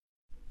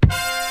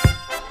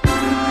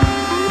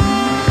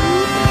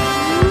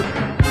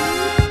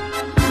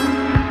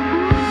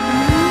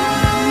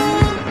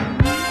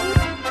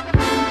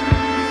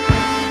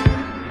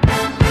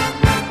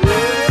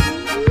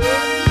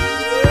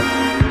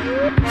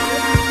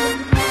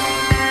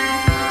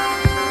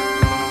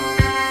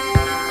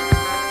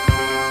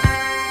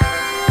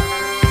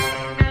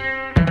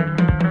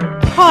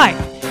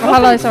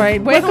hello, sorry.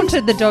 Welcome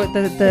to the dog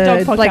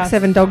Blake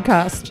 7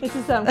 Dogcast. This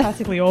is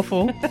classically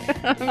awful.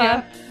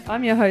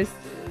 I'm your host.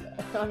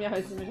 I'm your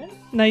host, Imogen.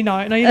 No, you're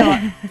not.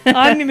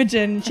 I'm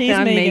Imogen. She's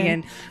I'm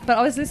Megan. But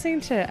I was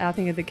listening to our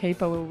thing at the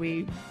Keeper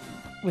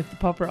with the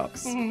Pop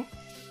Rocks. Mm-hmm.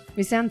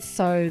 We sound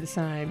so the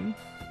same.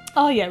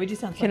 Oh, yeah, we do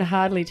sound You can funny.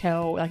 hardly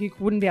tell. Like, you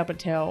wouldn't be able to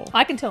tell.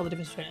 I can tell the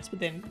difference between us, but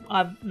then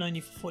I've known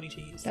you for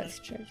 42 years. That's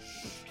so. true.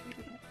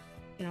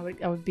 And I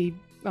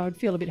would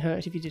feel a bit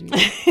hurt if you didn't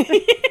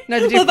know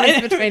the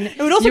difference between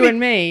you and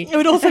me. It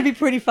would also be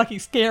pretty fucking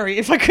scary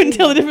if I couldn't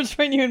tell the difference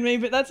between you and me,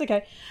 but that's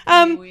okay.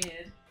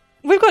 Weird.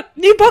 We've got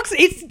new box.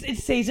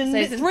 It's season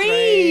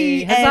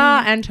 3.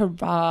 Huzzah and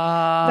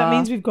hurrah. That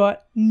means we've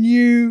got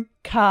new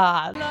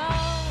cards.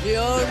 The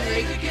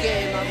only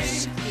game of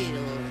skill.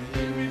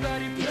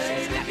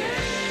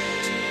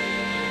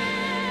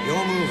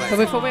 Your move. But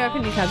before we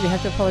open new cards, we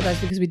have to apologise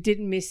because we did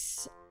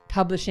miss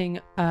publishing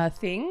a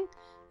thing,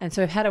 and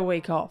so we've had a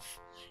week off.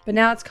 But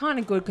now it's kind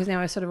of good because now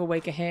we're sort of a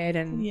week ahead,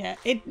 and Yeah,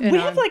 we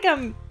have like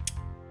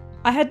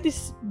I had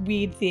this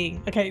weird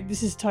thing. Okay,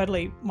 this is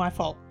totally my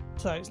fault.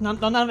 So it's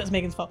none of it's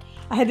Megan's fault.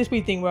 I had this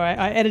weird thing where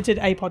I edited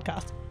a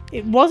podcast.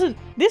 It wasn't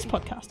this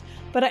podcast,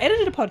 but I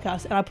edited a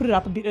podcast and I put it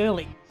up a bit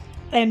early.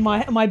 And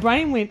my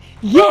brain went,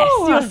 yes,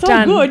 you're so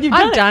done. good. You've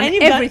I've done done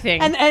it.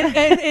 everything. And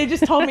it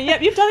just told me,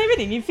 yep, you've done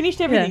everything. You've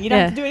finished everything. Yeah, You don't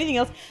yeah. have to do anything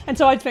else. And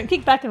so I just went,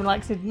 kicked back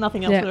and said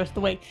nothing else Yeah. for the rest of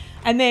the week.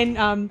 And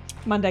then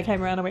Monday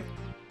came around and I went,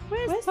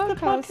 Where's the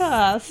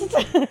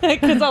podcast?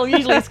 Because I'll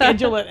usually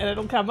schedule it and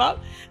it'll come up.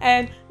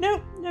 And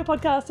no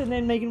podcast. And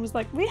then Megan was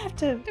like, we have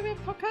to do we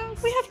have a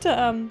podcast? We have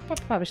to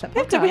publish that we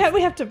have podcast. to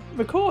we have to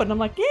record. And I'm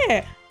like,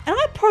 yeah. And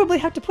I probably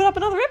have to put up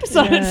another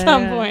episode at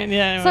some point.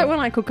 Yeah. It's like when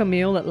I cook a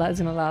meal that is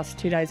going to last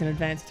 2 days in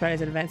advance, 3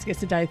 days in advance, it gets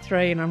to day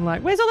 3 and I'm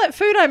like, where's all that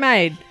food I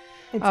made?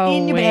 It's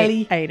in your we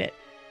belly. ate it.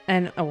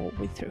 And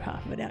we threw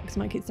half of it out because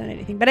my kids don't eat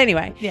anything. But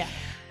anyway. Yeah.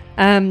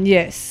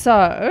 Yes.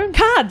 So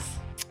cards.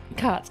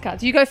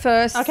 You go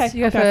first. Okay,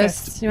 You go I'll go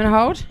first. You want to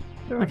hold?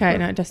 Sure, Okay. sure.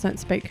 No, just don't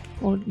speak.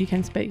 Or you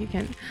can speak. You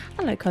can.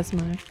 Hello,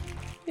 Cosmo.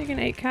 You can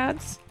eat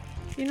cards.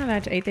 You're not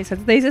allowed to eat these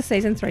cards. These are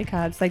season 3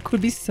 cards. They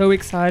could be so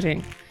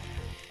exciting.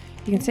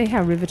 You can see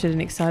how riveted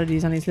and excited he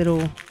is on his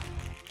little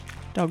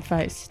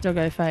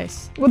doggo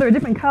face. Well, they're a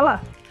different colour.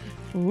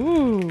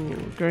 Ooh,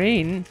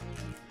 green.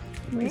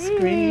 Nice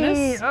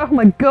greenness. Oh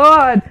my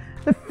god.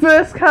 The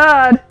first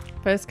card.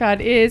 First card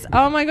is,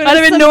 oh my god. I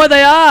don't even know what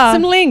they are.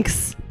 Some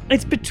links.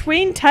 It's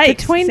between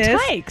takes. Between it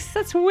says. takes.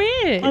 That's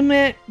weird. And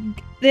they're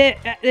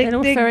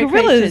little furry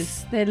gorillas.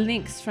 creatures. They're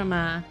links from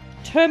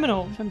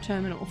Terminal.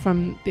 Terminal.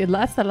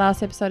 That's the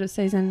last episode of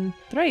season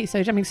 3. So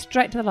you're jumping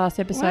straight to the last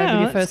episode Wow, with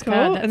your that's first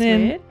card. cool. That's And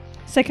then weird.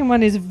 Second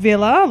one is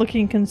Villa,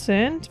 looking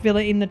concerned.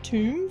 Villa in the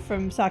Tomb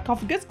from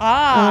Sarcophagus.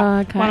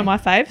 Okay. One of my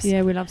faves.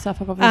 Yeah, we love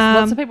sarcophagus.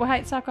 Lots of people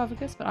hate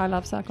sarcophagus, but I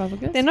love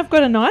sarcophagus. Then I've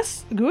got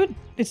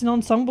it's an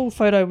ensemble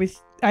photo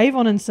with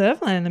Avon and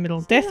Servalan in the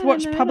middle. Servalan in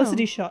Deathwatch the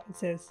publicity middle. shot, it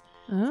says.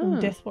 Oh.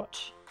 From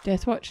Deathwatch.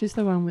 Deathwatch is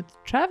the one with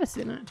Travis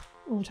in it.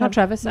 Oh, Not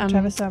Travis.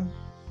 Travis.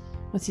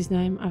 What's his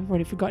name? I've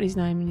already forgot his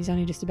name, and he's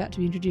only just about to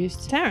be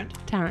introduced. Tarrant.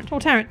 Tarrant.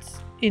 Well, Tarrant's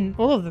in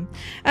all of them.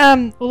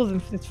 All of them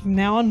from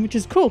now on, which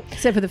is cool.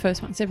 Except for the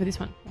first one. Except for this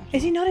one.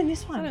 Is he not in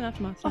this I don't one? know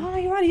aftermath. Oh, no,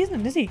 you're right, he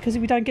isn't, is he? Because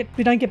we don't get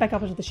back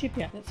up into the ship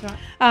yet. That's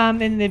right.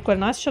 Then they've got a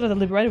nice shot of the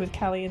Liberator with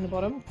Callie in the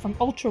bottom from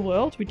Ultra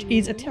World, which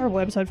is a terrible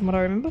episode from what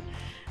I remember.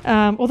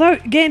 Although,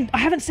 again, I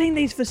haven't seen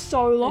these for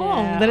so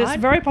long that it's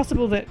very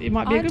possible that it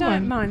might be a good I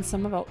don't one. mind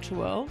some of Ultra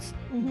Worlds.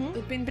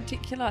 Mm-hmm. In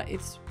particular,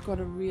 it's got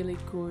a really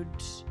good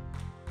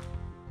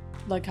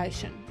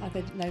location. Like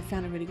they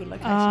found a really good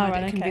location. Right,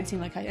 a okay.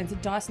 convincing location. And it's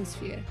a Dyson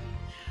Sphere.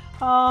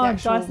 Oh, The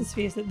actual- Dyson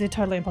Spheres, they're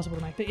totally impossible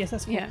to make, but yes,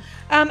 that's cool. Yeah.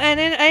 And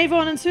then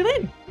Avon and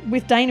Sulin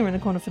with Dana in the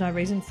corner for no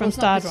reason from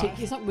Well, Stardrive.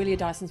 it's not really a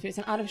Dyson Sphere. It's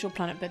an artificial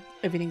planet, but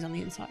everything's on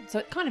the inside. So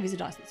it kind of is a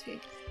Dyson Sphere.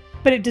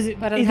 But But it is doesn't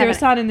there a have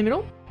sun in the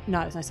middle?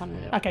 No, there's no sun in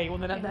the middle. Okay, well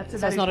then that's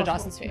So it's not a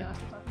Dyson Sphere.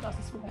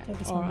 Dyson Sphere. Okay,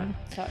 that's All fine.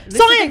 right. So, Science!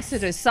 Science to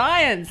do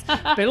science,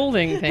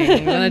 building things,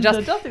 and adjust.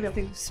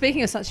 Adjusting.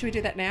 Speaking of such, should we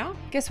do that now?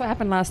 Guess what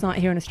happened last night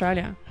here in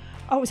Australia?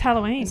 Oh, it was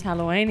Halloween. It's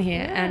Halloween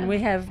here, Yeah. and we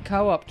have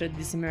co-opted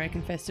this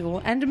American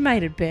festival and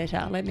made it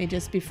better. Let me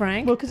just be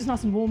frank. Well, because it's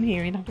nice and warm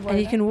here, you don't have to worry And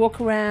you about can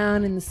walk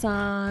around in the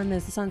sun.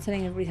 As the sun's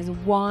setting, everybody has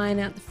wine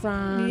out the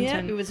front. it. Yeah,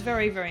 and, it was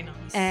very, very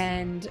nice.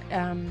 and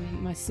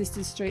my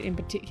sister's street in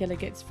particular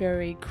gets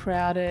very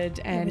crowded,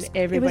 and was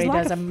everybody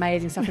like does a-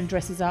 amazing stuff and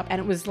dresses up.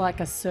 And it was like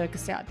a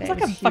circus out there. it's like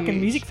It a was fucking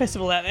huge. music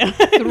festival out there.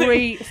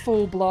 3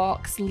 full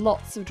blocks,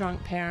 lots of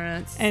drunk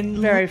parents, and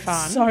very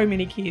fun. So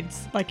many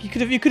kids. Like you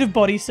could have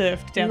body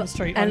surfed down the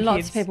street. And on lots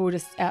kids. of people were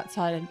just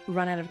outside and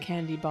run out of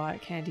candy.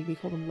 We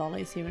call them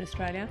lollies here in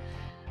Australia.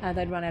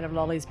 They'd run out of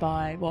lollies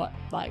by what,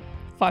 like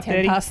 10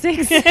 5:30. past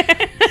 6.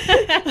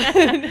 But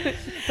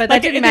that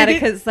Like, didn't matter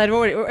because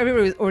everybody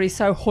was already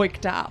so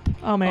hoiked up.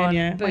 Oh, man, on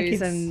yeah.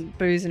 My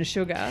booze and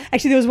sugar.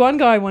 Actually, there was one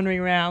guy wandering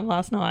around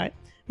last night,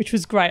 which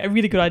was great. A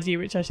really good idea,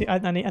 which actually I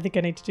think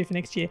I need to do for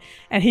next year.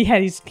 And he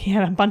had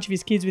a bunch of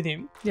his kids with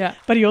him, Yeah.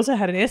 but he also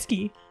had an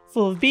esky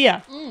full of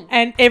beer.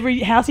 And every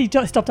house he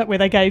stopped at where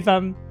they gave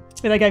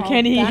Where they go,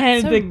 can he that's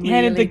hand a the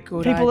really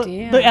good people,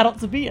 idea. the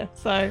adults a beer?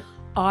 So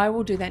I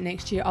will do that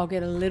next year. I'll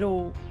get a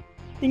little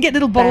you can get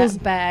little bottles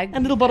bag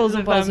and little bottles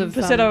of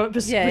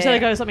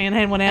Prosecco or something and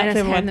hand one out and to just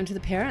everyone. hand them to the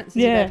parents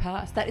as Yeah. you go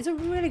past. That is a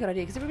really good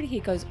idea because everybody here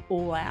goes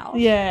all out.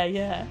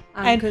 Yeah.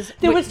 And 'cause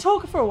there was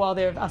talk for a while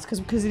there of us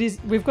because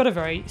we've got a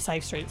very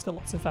safe street. It's got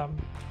lots of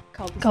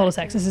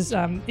cul-de-sacs. This is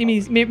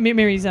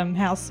Mary's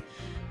house.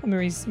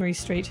 Mary's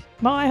street,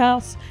 my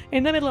house,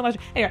 in the middle of my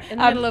street. Anyway, in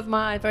the middle of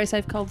my very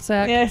safe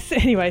cul-de-sac. Yes.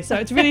 Anyway, so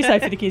it's really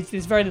safe for the kids.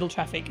 There's very little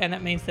traffic, and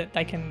that means that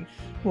they can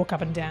walk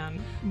up and down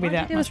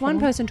without. There was much one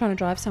problem. person trying to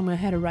drive somewhere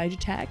had a rage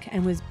attack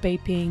and was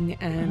beeping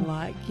and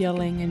like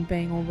yelling and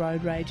being all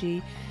road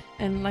ragey,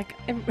 and like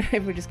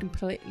everyone just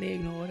completely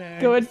ignored her.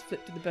 Good. And just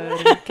flipped to the bird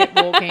and kept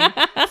walking.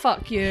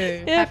 Fuck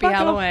you. Yeah, Happy fuck off.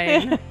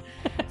 Halloween. Yeah.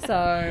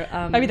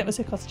 So Maybe that was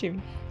her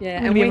costume. Yeah,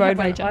 Maybe and a we road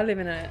have rager. I live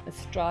in a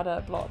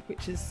strata block,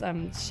 which is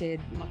shared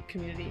like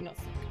community, not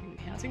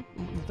community housing.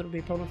 Not that it would be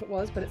a problem if it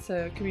was, but it's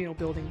a communal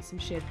building with some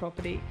shared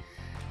property.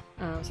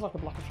 It's like a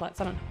block of flats.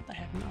 I don't know what they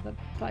have in other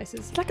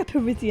places. It's like a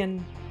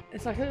Parisian.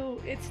 It's like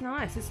it's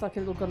nice. It's like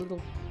got a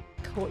little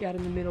courtyard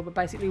in the middle, but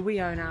basically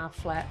we own our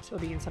flat or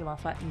the inside of our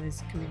flat, and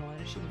there's communal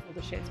ownership of all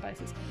the shared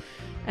spaces,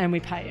 and we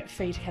pay a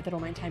fee to have that all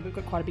maintained. We've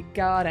got quite a big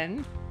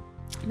garden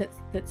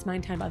that's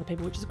maintained by other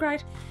people, which is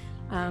great.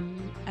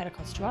 At a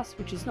cost to us,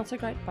 which is not so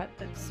great, but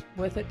that's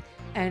worth it.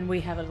 And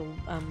we have a little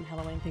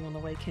Halloween thing on the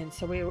weekend,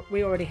 so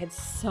we already had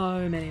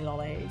so many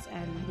lollies,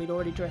 and we'd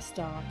already dressed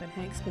up, and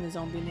Hank's been a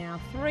zombie now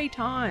 3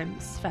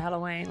 times for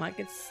Halloween. Like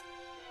it's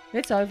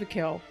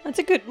overkill. That's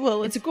a good.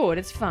 Well,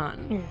 It's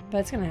fun, but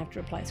it's going to have to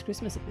replace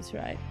Christmas at this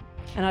rate.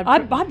 And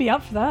I'd be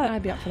up for that.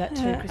 I'd be up for that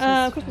too.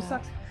 Yeah. Christmas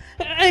sucks.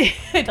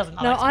 It doesn't.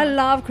 No, I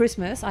love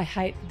Christmas. I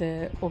hate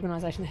the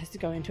organisation that has to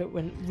go into it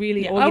when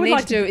really all I you would need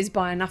like to do is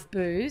buy enough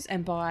booze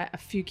and buy a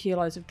few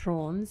kilos of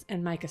prawns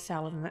and make a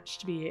salad, and that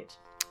should be it.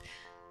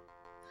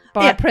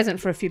 Buy a present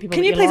for a few people.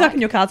 Can you please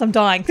open your cards? I'm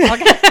dying. Sorry.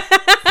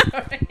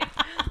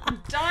 I'm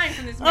dying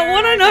from this. I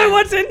want to know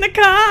what's in the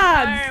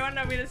cards. I want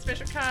to know a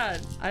special card.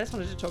 I just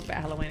wanted to talk about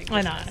Halloween.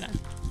 And I know.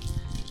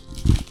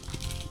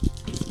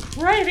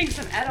 Craving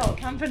some adult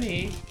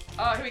company.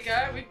 Oh, here we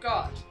go. We've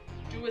got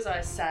Do As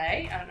I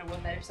Say. I don't know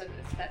what episode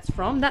that's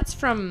from. That's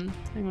from...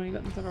 Hang on, you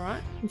got this all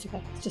right? It's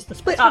okay. It's just the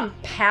split That's up.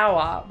 from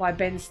Power by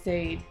Ben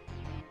Steed.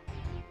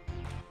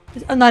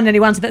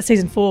 1981, so that's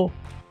season 4.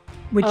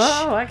 Which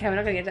Oh, okay. We're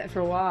not going to get that for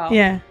a while.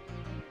 yeah,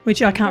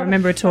 which I can't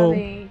remember at all.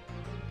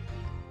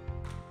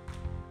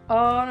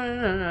 Oh,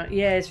 no.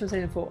 Yeah, it's from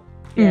season 4.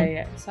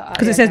 Yeah. So,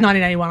 Because it says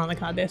 1981 on the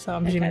card there, so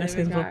I'm presuming that's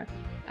there we season 4.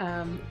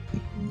 go.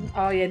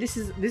 Oh yeah, this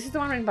is the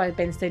one written by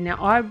Ben Steed.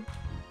 Now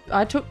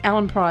I took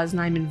Alan Pryor's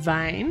name in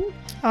vain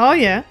Oh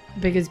yeah.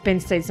 because Ben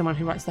Steed's someone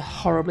who writes the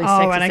horribly Oh,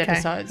 sexist right, okay.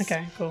 episodes.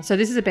 Okay, cool. So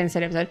this is a Ben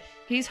Steed episode.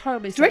 He's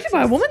horribly Directed sexist.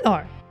 by a woman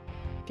though.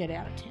 Get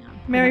out of town.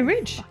 Mary I don't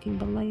Ridge. Fucking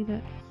believe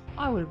it.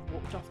 I would have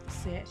walked off the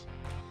set.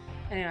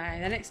 Anyway,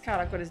 the next card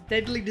I've got is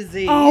Deadly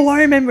Disease. Oh,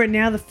 I remember it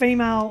now. The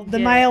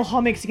male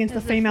homics against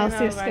There's the female race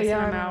sister. and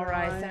Yeah, a male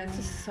race, and it's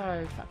just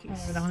so fucking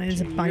Oh, that one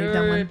is a funny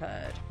dumb one.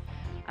 stupid.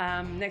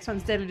 Next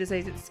one's Deadly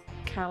Disease. It's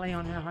Callie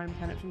on her home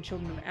planet from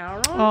Children of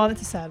Auron. Oh,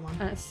 that's a sad one.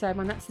 And it's a sad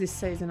one. That's this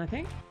season, I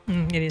think.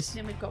 It is.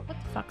 Then we've got, what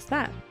the fuck's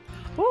that?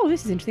 Oh,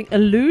 this is interesting.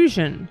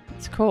 Illusion,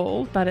 it's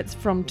called, but it's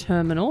from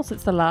Terminal, so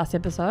it's the last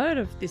episode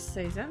of this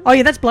season. Oh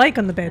yeah, that's Blake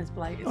on the bed. It's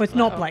Blake. Oh, it's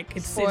not Blake.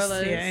 It's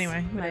spoilers. yeah.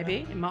 Anyway, whatever.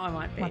 Maybe it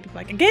might be. Might be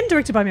Blake. Again,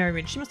 directed by Mary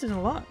Ridge. She must have done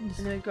a lot. And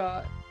then we've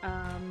got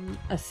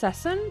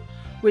Assassin,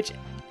 which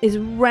is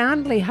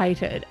roundly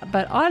hated,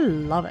 but I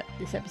love it.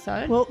 This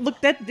episode. Well, look,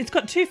 it's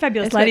got 2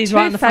 fabulous It's got ladies two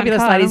right in the front fabulous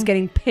card. ladies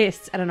getting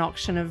pissed at an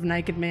auction of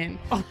naked men.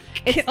 Oh,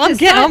 It's I'm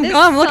just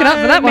looking up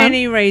for that one.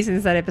 Many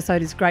reasons that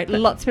episode is great.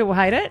 Lots of people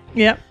hate it,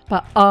 Yep.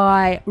 but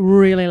I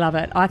really love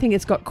it. I think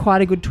it's got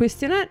quite a good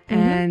twist in it,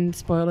 and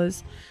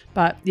spoilers.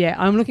 But yeah,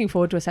 I'm looking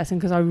forward to Assassin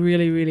because I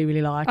really, really,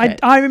 really like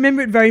it. I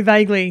remember it very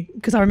vaguely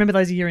because I remember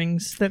those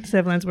earrings that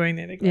Severland's wearing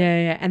there.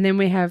 Yeah. And then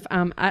we have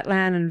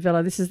Atlan and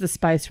Villa. This is the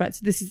space rats.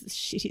 This is the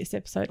shittiest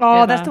episode. Oh,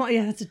 ever. that's the one.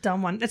 Yeah, that's a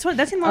dumb one. That's in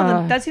one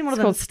of the. It's called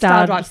called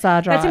Star Drive.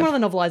 Star Drive. That's in one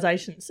of the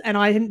novelizations, and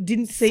I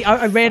didn't see.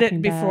 I read it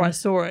fucking before bad. I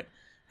saw it,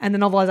 and the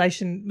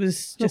novelization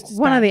was just as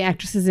one bad. of the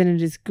actresses in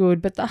it is good,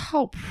 but the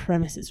whole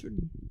premise is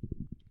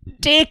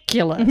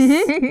ridiculous.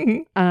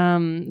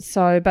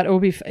 But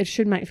it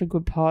should make for a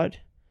good pod.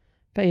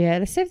 But yeah,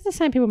 the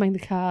same people making the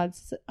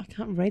cards. I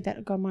can't read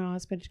that. God, my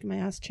eyes better get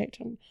my eyes checked.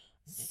 I'm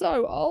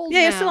so old.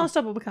 Yeah, now. it's the last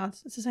double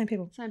cards. It's the same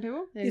people. Same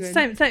people. It's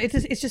same.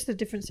 It's just a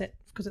different set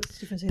because it's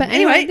different. But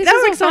anyway, this they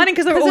is were all exciting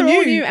because they were all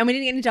new. and we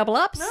didn't get any double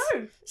ups.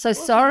 No. So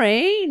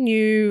sorry,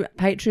 new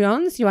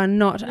Patreons, you are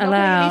not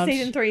allowed Any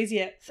season 3s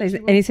yet.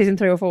 any season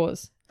 3 or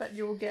 4s. But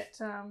you will get.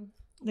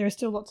 There are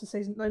still lots of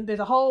season. There's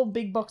a whole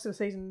big box of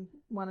season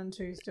 1 and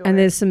 2 still. And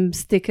there's some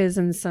stickers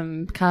and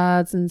some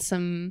cards and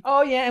some.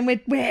 Oh yeah, and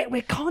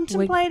we're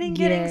contemplating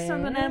getting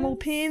some enamel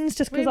pins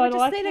just because I just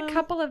like need them. a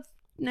couple of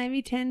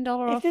maybe $10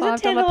 or If there's a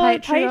 $5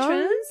 $10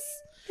 patrons.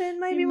 then then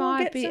maybe You we'll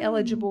might get be some...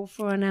 eligible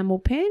for an enamel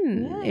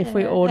pin if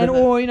we Yeah. order and,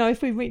 them. or,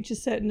 if we reach a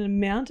certain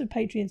amount of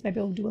Patreons, maybe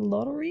we'll do a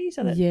lottery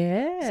so that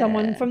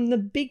someone from the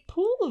big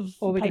pool of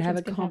or we can have a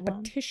patrons can one.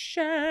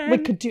 competition. We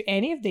could do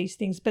any of these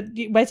things, but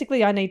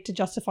basically I need to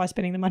justify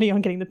spending the money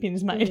on getting the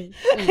pins made.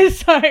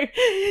 So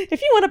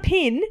if you want a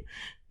pin,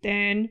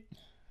 then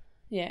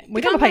yeah,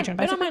 become a patron,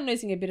 We don't basically. mind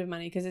losing a bit of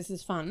money because this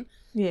is fun,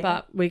 yeah.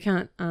 but we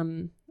can't.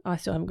 I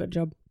still haven't got a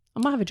job. I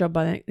might have a job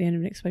by the end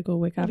of next week or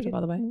week after. By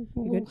the way,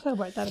 We'll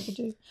celebrate that if we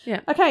do. Yeah.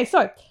 Okay,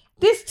 so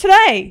this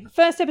today,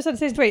 first episode of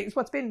season 3. It's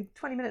what's been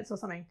 20 minutes or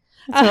something.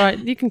 it's all right.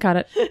 You can cut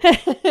it.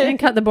 You can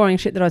cut the boring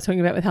shit that I was talking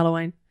about with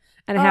Halloween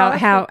and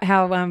that's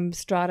how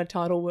strata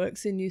title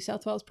works in New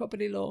South Wales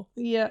property law.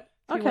 Yeah.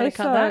 you Okay, wanna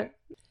cut that?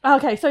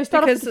 Okay, so we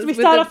start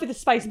off with the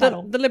space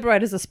battle. The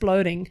Liberator's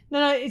exploding.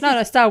 No,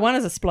 No, Star One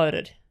has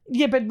exploded.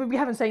 Yeah, but we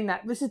haven't seen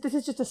that. This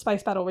is just a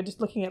space battle. We're just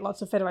looking at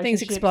lots of Federation Things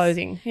ships.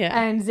 exploding. Yeah.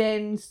 And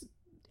Zen's...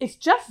 It's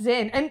just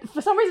Zen. And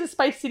for some reason,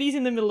 Space City's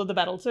in the middle of the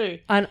battle too.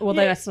 They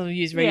Yeah. still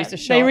reused a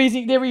shot.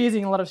 They're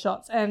reusing a lot of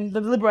shots. And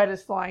the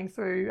Liberator's flying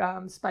through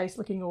space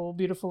looking all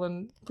beautiful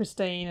and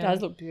pristine. It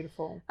does look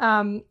beautiful.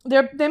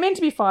 They're meant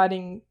to be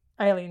fighting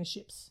alien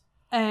ships.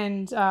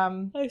 And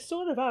They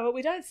sort of are, but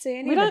we don't see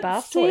any we of the don't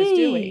bath see toys,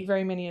 do we?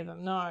 very many of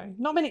them, no.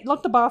 Not many.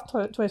 Like the bath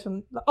toys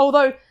from...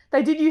 Although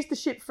they did use the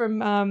ship from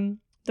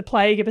the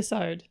Plague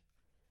episode.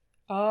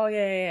 Oh,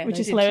 yeah. Which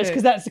they is did hilarious too.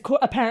 because that's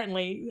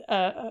apparently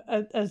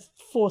a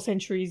 4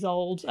 centuries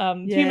old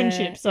human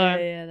ship. So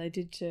yeah, they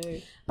did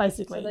too.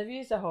 basically, So they've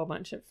used a whole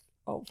bunch of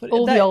old footage.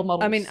 All the old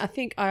models. I mean, I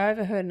think I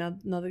overheard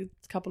another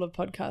couple of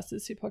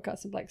podcasters who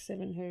podcast in Black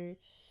 7 who...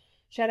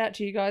 Shout out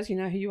to you guys. You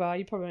know who you are.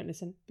 You probably won't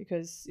listen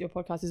because your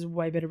podcast is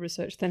way better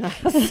researched than us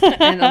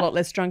and a lot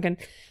less drunken.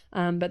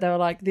 But they were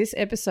like, this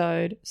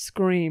episode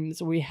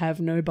screams we have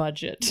no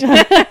budget.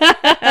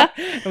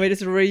 And we're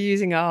just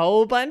reusing a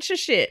whole bunch of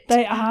shit.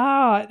 they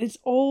are. It's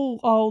all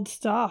old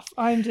stuff.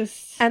 I'm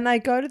just... And they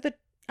go to the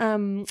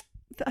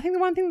I think the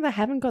one thing that they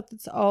haven't got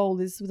that's old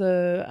is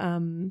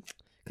the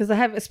because they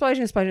have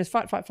explosions,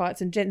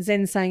 fights, and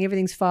Zen saying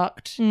everything's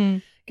fucked.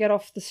 Get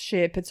off the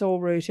ship. It's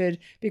all rooted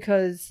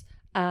because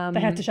they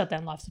have to shut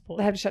down life support.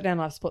 They have to shut down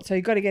life support. So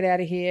you've got to get out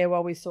of here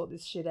while we sort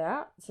this shit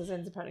out. So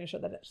Zen's apparently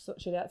shut that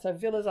shit out. So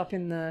Villa's up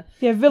in the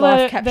Villa.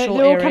 life capsule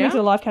They're all area. coming to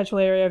the life capsule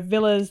area.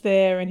 Villa's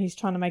there, and he's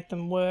trying to make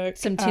them work.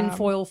 Some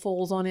tinfoil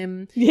falls on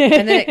him. Yeah.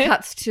 And then it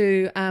cuts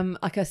to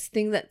like a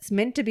thing that's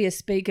meant to be a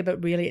speaker,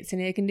 but really it's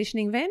an air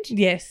conditioning vent.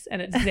 Yes, and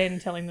it's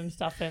Zen telling them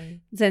stuff, and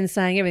Zen's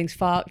saying everything's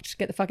fucked.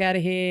 Get the fuck out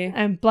of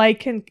here.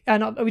 Blake and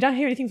we don't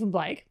hear anything from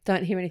Blake.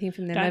 Don't hear anything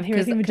from them. Don't hear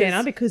because- anything from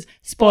Jenna because- because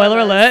spoiler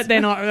spoilers. alert, they're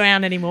not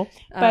around anymore.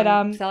 But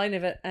Sally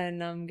Nivet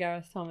and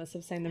Gareth Thomas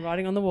have seen the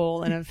writing on the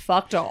wall and have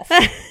fucked off.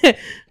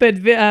 but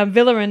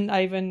Villa and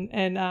Avon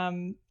and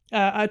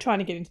are trying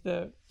to get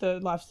into the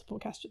life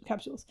support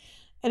capsules,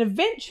 and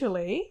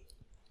eventually,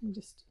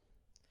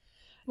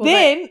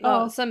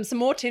 Some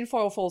more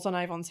tinfoil falls on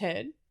Avon's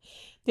head.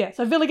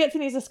 So Villa gets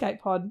in his escape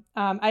pod.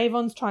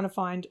 Avon's trying to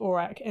find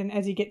Aurak, and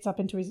as he gets up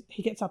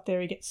there,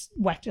 he gets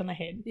whacked on the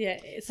head. Yeah,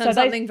 So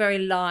something very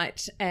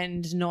light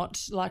and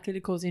not likely to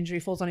cause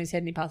injury falls on his head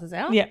and he passes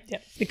out. Yeah,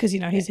 because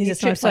he's He a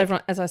trips snowflake.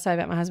 over, as I say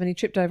about my husband, he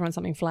tripped over on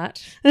something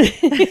flat.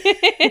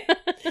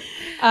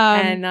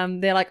 and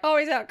And they're like, oh,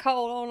 he's out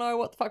cold. Oh, no,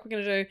 what the fuck are we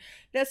going to do?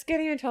 Let's get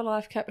him into a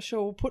life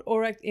capsule, put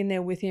Aurak in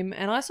there with him.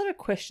 And I sort of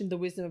questioned the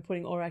wisdom of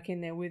putting Aurak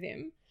in there with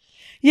him.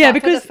 yeah,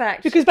 But for the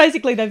fact- because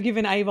basically they've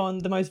given Avon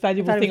the most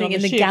valuable thing on in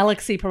the the ship.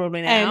 galaxy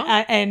probably now.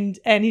 And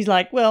he's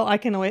like, well, I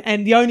can always,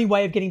 and the only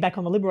way of getting back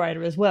on the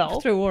Liberator as well.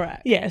 through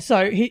Aurak. Yeah,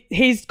 so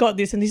he's got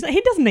this, and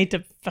he doesn't need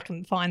to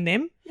fucking find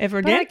them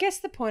ever But I again. guess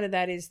the point of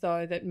that is,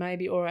 though, that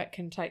maybe Aurak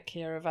can take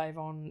care of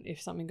Avon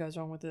if something goes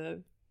wrong with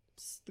the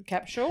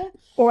capsule.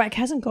 Aurak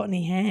hasn't got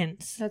any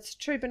hands. That's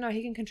true, but no,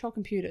 he can control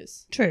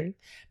computers. True.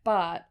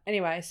 But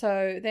anyway,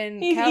 so then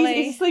He's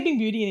Callie... a sleeping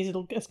beauty in his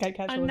little escape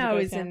capsule. I as he know,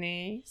 goes isn't down.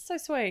 he? So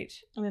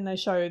sweet. And then they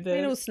show A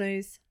little the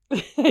snooze.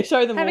 they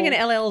show them Having all.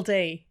 an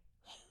LLD.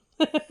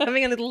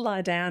 Having a little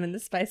lie down in the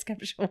space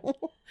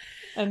capsule.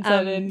 And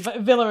so then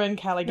Villa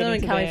and Callie get Villa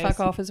into and Callie theirs. fuck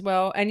off as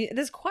well. And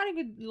there's quite a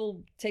good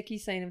little techie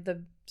scene of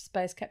the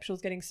space capsules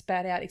getting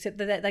spat out, except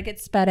that they get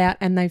spat out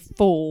and they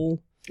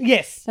fall.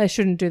 Yes. They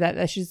shouldn't do that.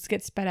 They should just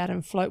get spat out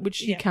and float,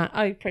 which you Yeah. can't.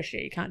 I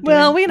appreciate you can't do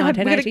Well, in we're gonna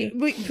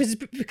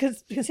 1980.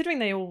 because considering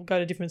they all go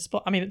to different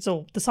spots. I mean, it's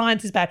all the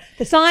science is bad.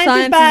 The science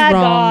Science is is bad,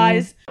 wrong.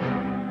 guys.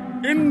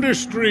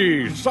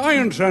 Industry,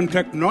 science and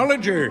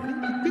technology.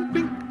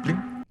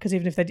 Because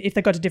even if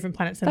they got to different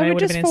planets, then They they would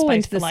would have just been in fall space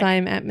into for the like.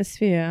 same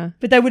atmosphere.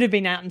 But they would have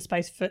been out in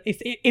space for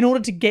in order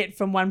to get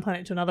from one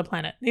planet to another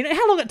planet. You know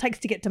how long it takes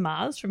to get to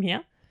Mars from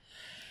here?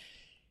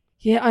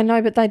 Yeah, I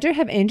know, but they do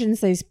have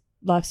engines, these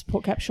life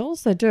support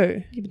capsules. They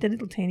do. Yeah, but they're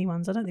little teeny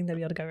ones. I don't think they'll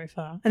be able to go very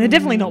far. And they're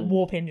definitely not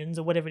warp engines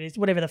or whatever it is,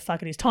 whatever the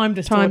fuck it is. Time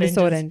Time to to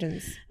sort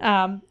engines.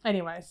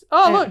 Anyways.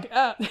 Oh, look.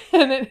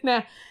 And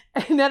then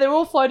now they're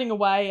all floating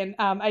away, and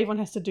Avon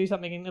has to do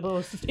something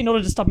in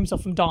order to stop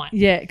himself from dying.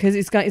 Yeah, because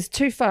it's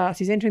too fast.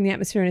 He's entering the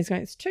atmosphere and he's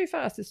going, it's too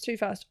fast.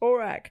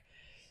 Aurak,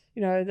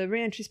 you know, the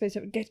re-entry space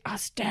get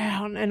us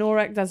down, and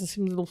Aurak does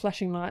some little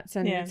flashing lights,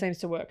 and Yeah. it seems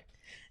to work.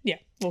 Yeah,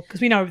 well,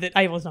 because we know that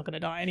Avon's not going to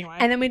die anyway.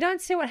 And then we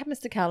don't see what happens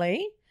to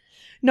Cully.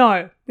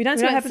 no, we don't We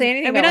see what don't happens. see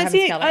anything and we about don't what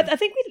see. happens to I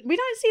think we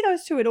don't see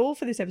those two at all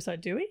for this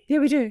episode, do we? Yeah,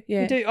 we do.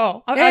 Yeah. We do.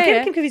 Oh, Yeah, I keep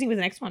yeah. confusing with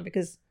the next one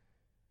because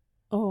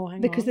Oh,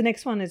 hang the on.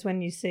 next one is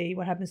when you see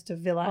what happens to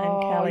Villa and Oh,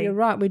 Callie. you're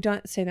right. We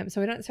don't see them.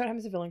 So we don't see what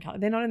happens to Villa and Cully.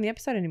 They're not in the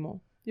episode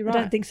anymore. You're I right.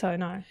 don't think so.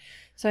 No.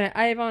 So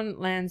Avon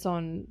lands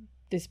on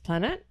this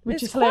planet, Which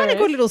It's is quite a hilarious.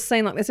 good little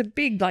scene. Like there's a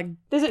big like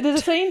There's a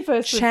scene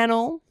first with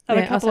channel. of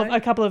Yeah, a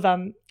couple of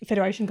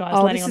Federation guys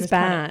oh, landing this on is this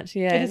bad. planet.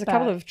 Yeah, It there's is a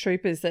couple bad. of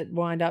troopers that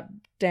wind up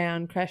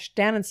down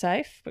and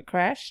safe, but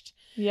crashed.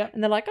 Yep.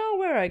 And they're like, "Oh,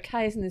 we're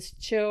okay. Isn't this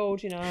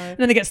chilled? You know." And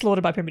then they get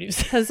slaughtered by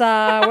primitives.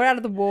 Huzzah, we're out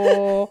of the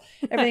war.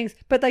 Everything's,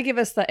 but they give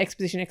us the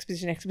exposition.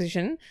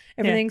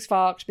 Everything's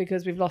fucked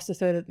because we've lost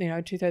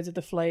 2/3 of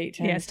the fleet.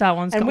 And, Yeah, Star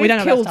One's and gone. We we've don't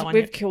know about killed, Star One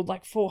we've yet. killed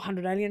like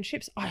 400 alien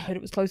ships. I heard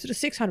it was closer to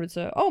 600,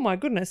 sir. Oh my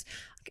goodness.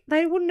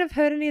 They wouldn't have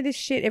heard any of this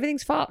shit.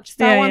 Everything's fucked.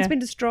 Star Yeah, One's yeah. been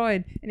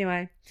destroyed.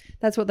 Anyway,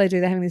 that's what they do.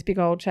 They're having this big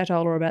old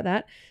chatola about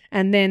that.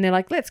 And then they're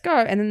like, let's go.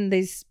 And then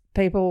these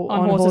people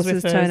On on horses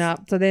horses with turn furs.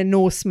 up. So they're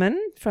Norsemen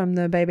from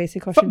the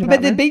BBC costume But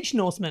department. they're beach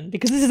Norsemen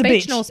because this is a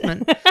beach.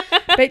 Norsemen.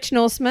 Beach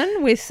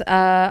Norsemen with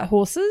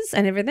horses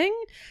and everything.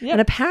 Yep. And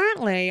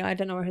apparently, I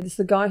don't know where this,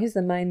 the guy who's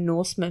the main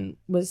Norseman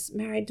was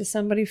married to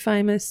somebody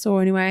famous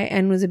or anyway,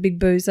 and was a big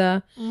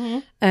boozer. Mm-hmm.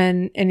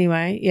 And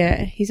anyway,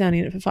 yeah, he's only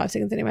in it for 5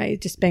 seconds anyway. He's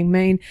just being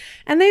mean.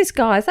 And these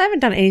guys, they haven't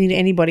done anything to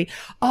anybody.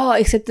 Oh,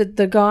 except that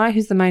the guy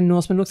who's the main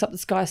Norseman looks up the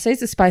sky, sees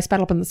the space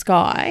battle up in the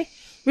sky,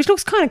 which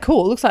looks kind of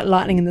cool. It looks like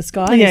lightning in the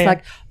sky. And Yeah, he's yeah.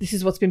 like, this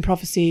is what's been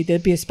prophesied.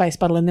 There'd be a space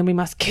battle and then we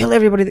must kill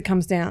everybody that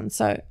comes down.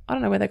 So I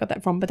don't know where they got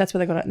that from, but that's where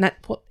they got it. And that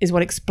is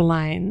what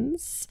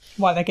explains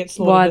Why they get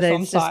why slaughtered they on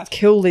just site.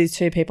 kill these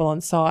two people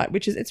on site,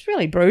 which is, it's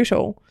really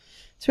brutal.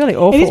 It's really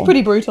awful. It is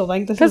pretty brutal.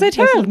 Like, Because they're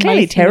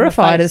clearly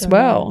terrified as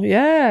well.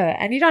 Yeah.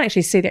 And you don't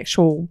actually see the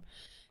actual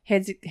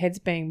heads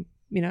being,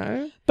 you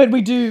know. But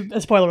we do,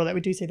 a spoiler alert,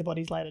 we do see the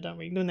bodies later, don't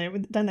we?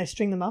 Don't they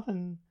string them up?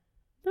 And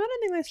No, I don't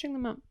think they string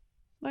them up.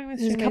 I think they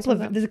there's a string couple these of,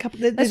 ones up. there's a couple,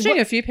 They there's string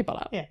a few people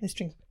up. yeah, there's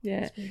strings.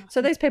 Yeah. String up.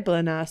 So these people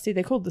are nasty.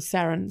 They're called the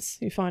Sarans,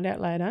 you find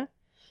out later.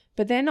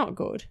 But they're not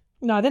good.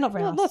 No, they're not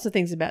very nice. Lots of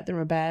things about them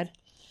are bad.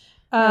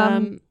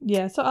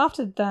 Yeah, so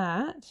after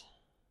that,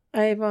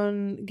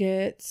 Avon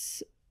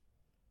gets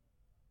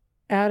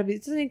out of his...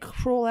 Doesn't he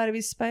crawl out of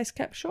his space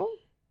capsule?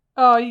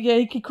 oh yeah,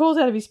 he calls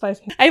out of his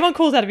space. Avon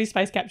calls out of his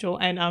space capsule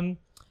and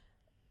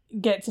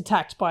gets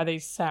attacked by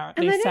these Sarans.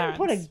 And they these didn't Sarans.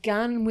 put a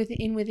gun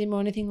in with him or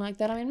anything like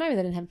that. I mean, maybe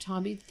they didn't have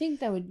time, but you'd think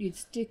you'd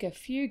stick a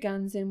few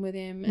guns in with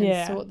him and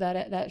Yeah. sort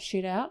that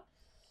shit out.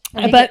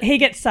 And But he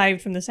gets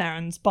saved from the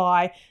Sarans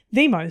by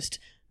the most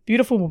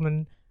beautiful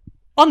woman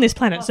on this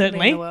planet, Possibly in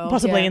certainly, the world,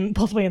 possibly yeah.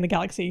 possibly in the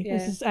galaxy. Yeah.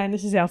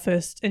 This is our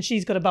first, and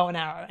she's got a bow and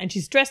arrow, and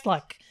she's dressed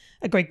like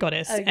a Greek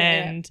goddess, Oh,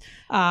 yeah. and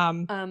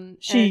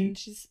she and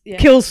she's, yeah.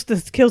 kills the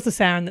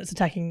Saran that's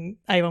attacking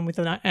Avon with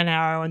an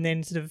arrow, and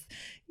then sort of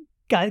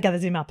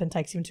gathers him up and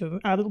takes him to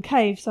a little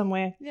cave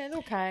somewhere. Yeah,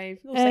 little cave,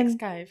 little And sex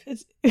cave.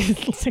 It's a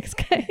little sex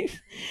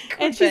cave,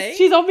 and be.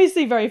 she's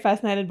obviously very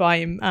fascinated by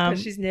him.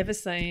 Because she's never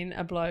seen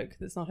a bloke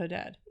that's not her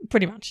dad,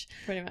 Pretty much,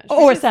 pretty much.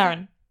 or a Which is-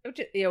 Saran.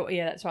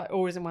 Yeah, that's right.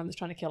 Or isn't one that's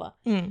trying to kill her,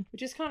 Mm.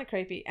 which is kind of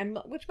creepy, and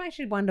which makes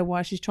you wonder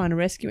why she's trying to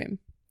rescue him.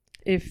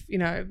 If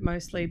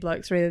mostly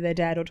blokes are either their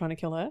dad or trying to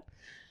kill her.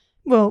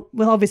 Well,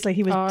 obviously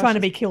he was Oh, trying to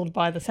she's- be killed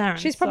by the Sarans.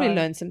 She's probably so-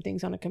 learned some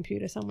things on a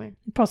computer somewhere.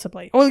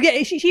 Possibly. Well,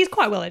 yeah, she's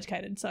quite well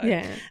educated. So,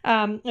 Yeah,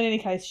 in any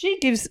case, she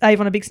gives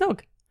Avon a big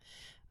snog,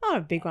 not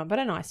a big one, but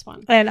a nice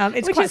one. and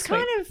it's Which quite is sweet.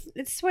 kind of,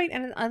 it's sweet,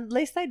 and at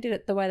least they did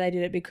it the way they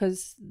did it,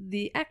 because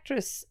the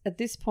actress at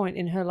this point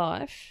in her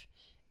life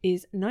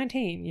is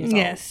 19 years old.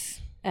 Yes.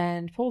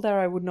 And Paul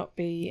Darrow would not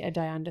be a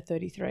day under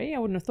 33. I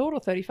wouldn't have thought, or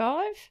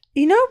 35,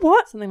 You know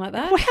what? something like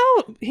that.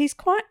 Well, he's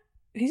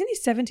in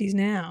his 70s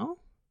now.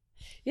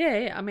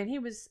 Yeah. I mean, he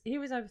was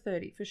over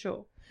 30 for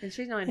sure, and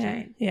she's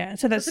 19. Yeah.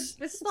 So that's It's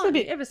it's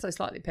slightly, ever so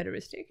slightly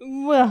pederistic.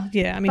 well,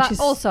 yeah. I mean, But she's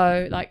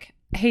also, like,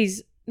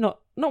 he's not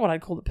what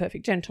I'd call the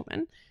perfect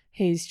gentleman.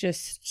 He's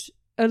just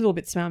a little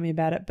bit smarmy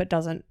about it, but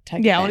doesn't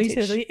take yeah. When he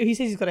advantage. says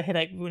he's got a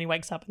headache when he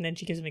wakes up, and then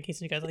she gives him a kiss,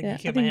 and he goes, "I think Yeah, you I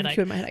cured think my you've headache."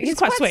 cured my headache. He's He's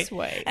quite quite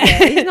sweet.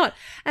 Yeah, he's not.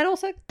 And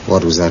also,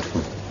 What was that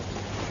for?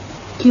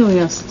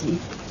 Curiosity.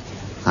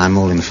 I'm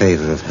all in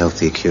favor of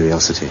healthy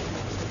curiosity.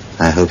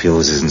 I hope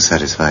yours isn't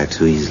satisfied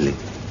too easily.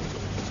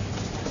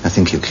 I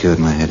think you've cured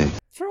my headache.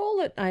 for all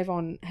that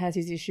Avon has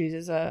his issues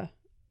as a...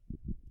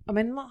 I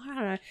mean, I don't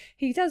know.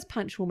 He does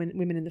punch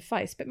women in the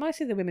face, but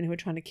mostly the women who are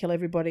trying to kill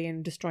everybody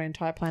and destroy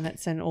entire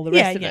planets and all the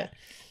rest of Yeah. it.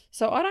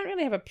 So I don't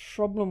really have a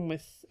problem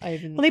with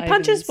Avon. Well, he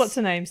punches Avon's- what's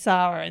her name,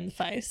 Sarah, in the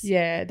face.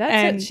 Yeah, that's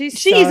and it. She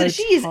she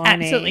is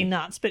tiny. absolutely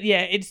nuts. But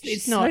yeah, it's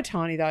She's not. so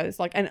tiny though. It's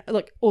like, and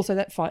look, also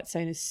that fight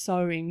scene is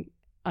so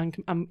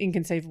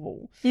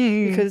inconceivable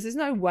Mm. because there's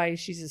no way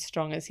she's as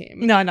strong as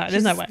him. No, there's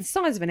She's no way. the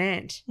size of an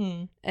ant.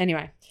 Mm.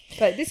 Anyway,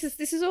 but this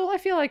is all I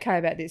feel okay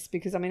about this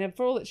because I mean,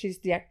 for all that she's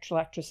the actual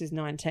actress is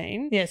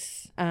 19.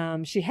 Yes.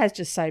 She has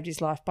just saved his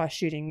life by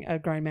shooting a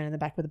grown man in the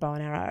back with a bow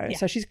and arrow. Yeah.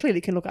 So she's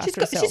clearly can look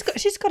after herself.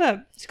 She's got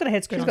a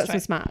head screw She's on got some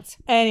straight. smarts.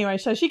 Anyway,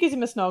 so she gives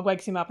him a snog,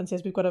 wakes him up, and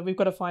says, "We've got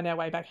to find our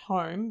way back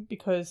home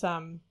because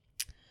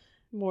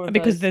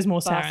there's more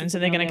Sarans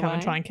and they're going to come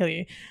and try and kill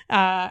you."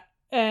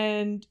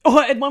 And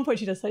at one point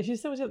she does say,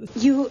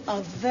 You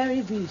are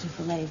very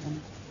beautiful,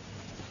 Avon.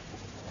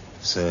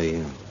 So are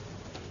you.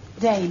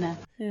 Dana.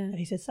 and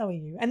he says, "So are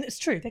you," and it's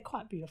true. They're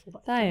quite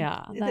beautiful. They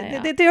are.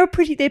 They're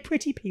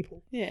pretty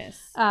people.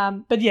 Yes.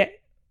 But yeah,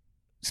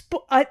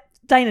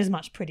 Dana's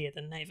much prettier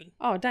than Avon.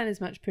 Oh,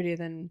 Dana's much prettier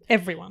than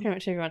Everyone. pretty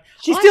much everyone.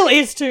 She I still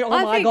think- is too. Oh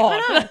I my think-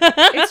 god, I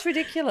know. It's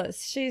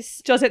ridiculous.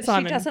 Josette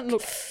Simon. She doesn't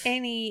look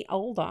any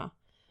older.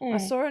 I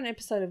Mm. saw an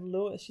episode of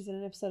Lewis. She's in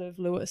an episode of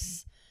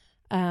Lewis.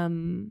 I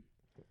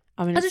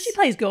mean, Did she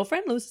play his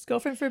girlfriend, Lewis's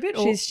girlfriend, for a bit?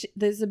 Or?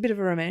 There's a bit of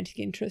a romantic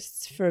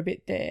interest for a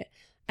bit there,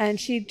 and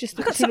she just.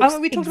 we talked she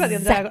about looks the other day.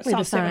 I got exactly so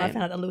the upset when I same.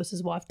 found out that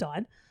Lewis's wife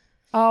died.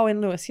 Oh,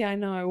 in Lewis, yeah, I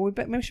know.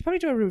 But we should probably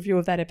do a review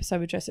of that episode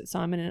with Josette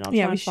Simon, and I'll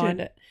try and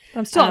find it.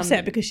 I'm still Um,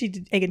 upset because she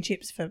did egg and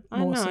chips for I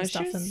Morse know and she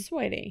stuff. was And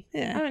sweetie.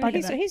 Yeah, I mean,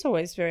 bugger that. he's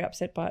always very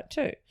upset by it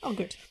too. oh,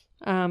 good.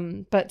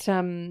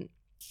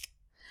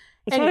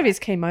 It's one Anyway. of his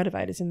key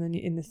motivators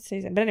in the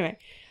season. But anyway,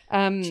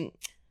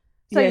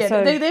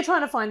 So they're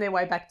trying to find their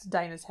way back to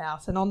Dana's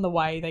house, and on the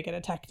way they get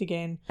attacked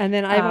again. and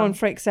then Avon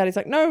freaks out. He's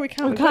like, "No, we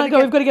can't. We've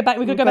got to get back.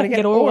 We've got to go back and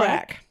get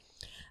Aurak.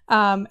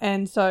 Aurak."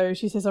 And so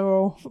she says,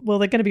 "Oh, well,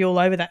 they're going to be all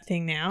over that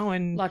thing now."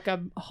 And Like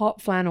a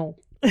hot flannel.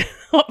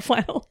 hot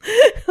flannel.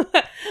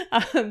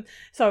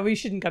 So we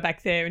shouldn't go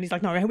back there. And he's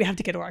like, "No, we have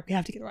to get Aurak. We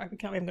have to get Aurak. We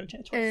haven't got a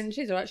chance." And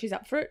she's all right. She's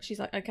up for it. She's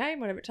like, "Okay,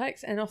 whatever it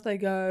takes." And off they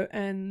go.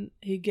 And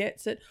he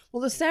gets it.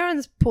 Well, the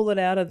Sarans pull it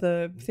out of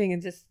the thing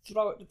and just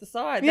throw it to the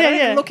side. They Yeah, don't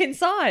even yeah. look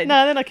inside.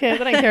 No, they don't care.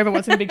 They don't care about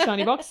what's in the big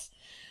shiny box.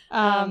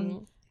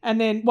 And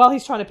then while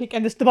he's trying to pick,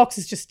 and the box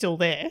is just still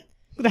there.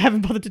 They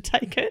haven't bothered to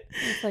take it.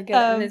 They get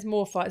it, and there's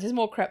more fights. There's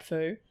more crap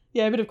foo.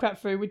 Yeah, a bit of crap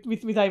through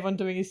with Avon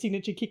doing his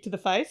signature kick to the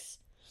face.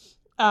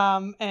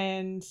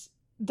 And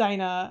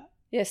Dana.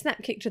 Yeah,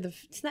 snap kick to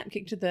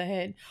the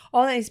head.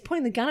 Oh, and he's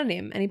pointing the gun at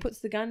him, and he puts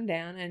the gun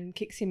down and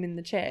kicks him in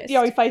the chest.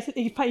 Yeah, he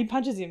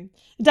punches him.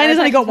 Dana's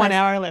only got 1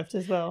 hour left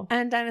as well.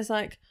 And Dana's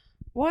like,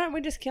 "Why don't we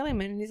just kill him?"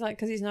 And he's like,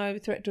 "Because he's no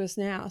threat to us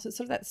now." So it's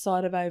sort of that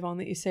side of Avon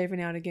that you see every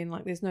now and again.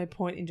 Like, there's no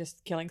point in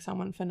just killing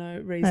someone for no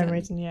reason. No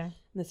reason, yeah.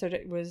 And so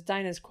it was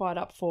Dana's quite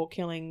up for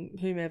killing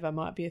whomever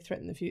might be a threat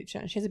in the future.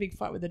 And she has a big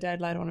fight with her dad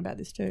later on about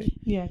this too.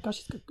 Yeah, gosh,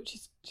 she's good.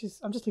 She's.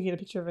 I'm just looking at a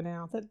picture of her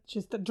now.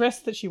 The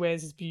dress that she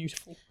wears is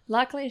beautiful.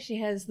 Luckily, she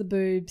has the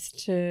boobs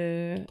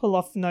to Pull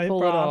off no pull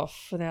bra. it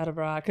off without a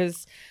bra.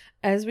 Because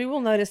as we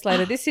will notice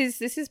later, this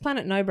is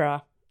Planet No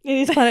Bra. It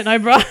is Planet No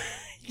Bra.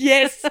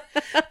 Yes,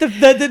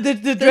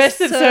 the dress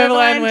that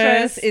Servalan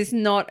wears dress is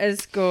not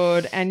as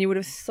good, and you would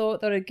have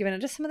thought they would have given it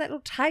just some of that little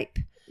tape.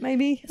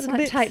 maybe Some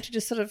tape to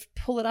just sort of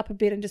pull it up a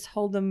bit and just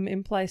hold them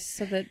in place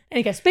so that.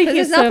 Okay, speaking of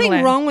There's nothing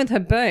Servalan, wrong with her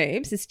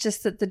boobs. It's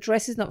just that the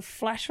dress is not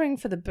flattering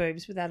for the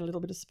boobs without a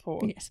little bit of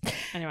support. Yes.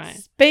 Anyway.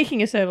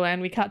 Speaking of Servalan,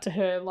 we cut to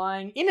her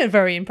lying in a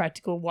very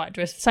impractical white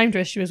dress, the same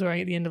dress she was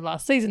wearing at the end of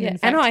last season. Yeah, in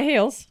fact. and high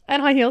heels.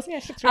 And high heels. Yeah,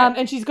 she looks right.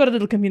 And she's got a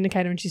little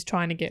communicator and she's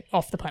trying to get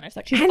off the planet.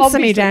 Like she's Answer me,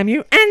 obviously- damn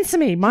you. Answer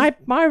me. My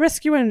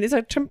rescuing is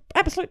a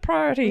absolute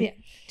priority. Yeah.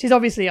 She's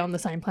obviously on the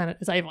same planet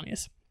as Avon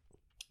is.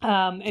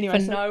 Anyway,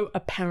 For so- no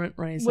apparent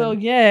reason. well,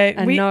 yeah,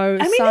 And no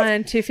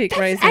scientific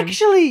that's reason.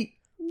 actually,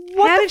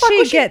 what How the did fuck she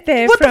was get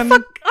there what from- The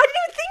fuck? I didn't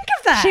even think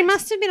of that. She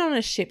must have been on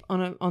a ship on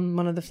one of the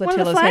One of the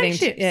flotillas heading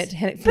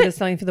flagships. for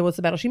sailing for the Woods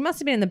of Battle. She must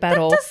have been in the That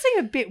battle. does seem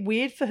a bit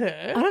weird for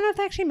her. I don't know if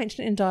they actually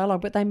mentioned it in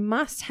dialogue, but they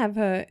must have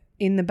her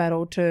in the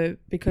battle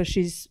because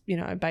she's,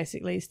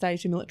 basically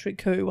staged a military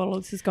coup while all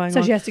this is going So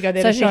on. she has to go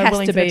there So to she show has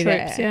willing to for the be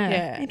troops. there. Yeah.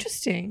 Yeah.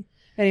 Interesting.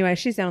 Anyway,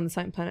 she's down on the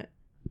same planet.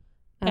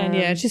 And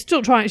yeah, she's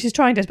still trying. She's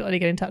trying desperately to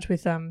get in touch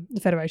with the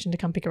Federation to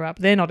come pick her up.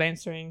 They're not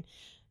answering.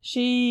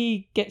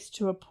 She gets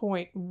to a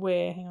point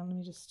where, hang on, let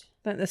me just.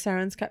 Don't the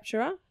Sarans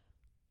capture her?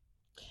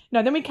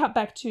 No, then we cut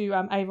back to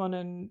Avon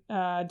and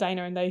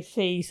Dana, and they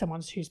see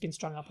someone who's been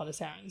strung up by the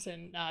Sarans,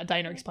 and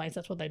Dana explains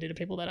that's what they do to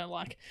people they don't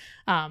like,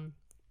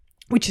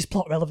 which is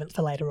plot relevant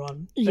for later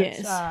on. But,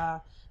 Yes.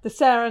 the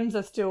Sarans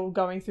are still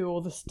going through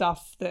all the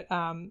stuff that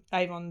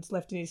Avon's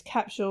left in his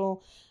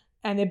capsule,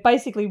 and they're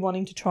basically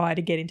wanting to try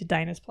to get into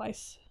Dana's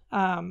place.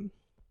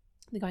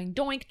 They're going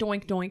doink,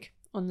 doink, doink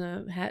on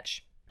the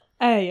hatch.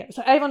 Yeah.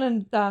 So Avon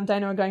and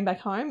Dana are going back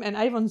home, and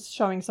Avon's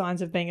showing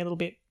signs of being a little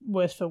bit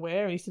worse for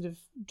wear. He sort of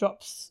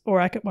drops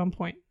Aurak at one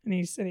point,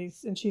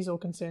 and she's all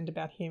concerned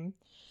about him.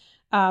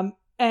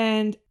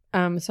 And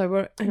So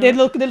we're they're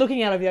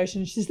looking out of the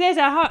ocean. She says, "There's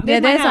our house.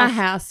 there's our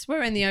house.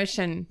 We're in the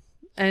ocean."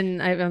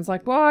 And everyone's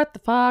like, "What the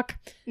fuck?"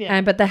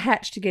 Yeah. But the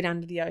hatch to get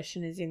under the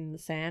ocean is in the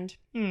sand.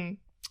 Mm.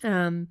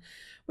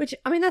 Which,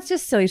 I mean, that's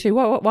just silly too.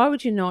 Why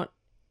would you not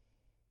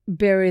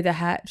bury the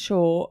hatch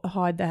or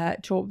hide the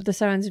hatch, or the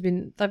Sarans have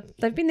been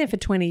they've been there for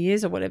 20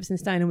 years or whatever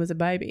since Dana was a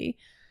baby.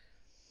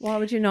 Why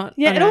would you not?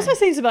 Yeah, I it know, also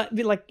seems about a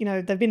bit like,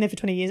 they've been there for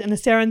 20 years and the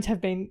Sarans have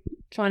been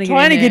trying to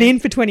get there. in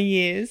for 20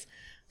 years.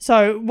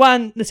 So,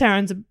 one, the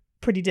Sarans are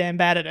pretty damn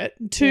bad at it.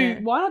 Two, Yeah.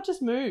 why not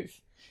just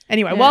move?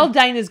 Anyway, Yeah. while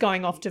Dana's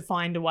going off to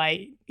find a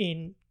way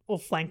in or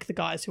flank the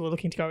guys who are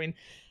looking to go in,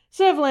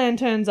 Servalan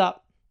turns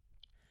up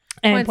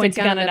and points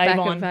a gun at back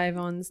Avon. of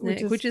Avon's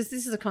neck, which this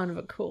is a kind of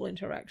a cool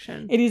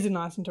interaction. It is a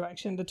nice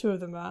interaction. The two of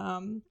them are...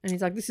 And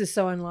he's like, "This is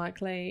so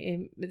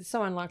unlikely. It's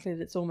so unlikely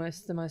that it's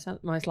almost the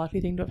most likely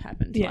thing to have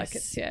happened." Yes. Like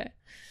it's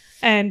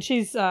And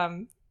she's... I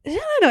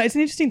don't know. It's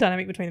an interesting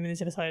dynamic between them in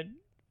this episode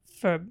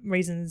for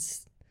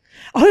reasons...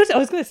 I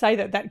was going to say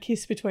that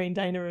kiss between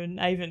Dana and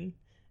Avon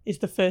is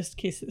the first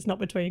kiss that's not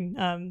between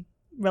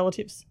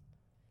relatives.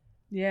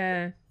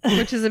 Yeah,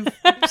 which is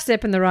a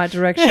step in the right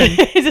direction.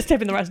 It's a step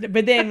in the right direction.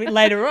 But then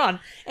later on.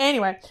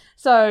 Anyway,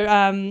 so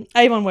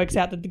Avon works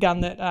out that the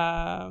gun that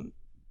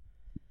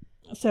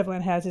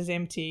Servalan has is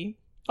empty.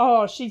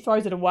 Oh, she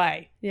throws it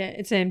away. Yeah,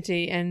 it's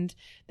empty, and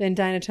then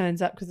Dana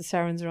turns up because the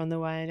Sarans are on the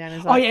way. And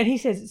Dana's Oh, like, yeah, and he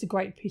says it's a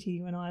great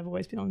pity when I've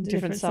always been on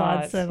different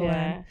sides. Servalan.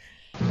 Yeah.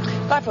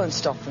 That won't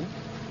stop them.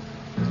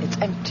 It's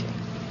empty.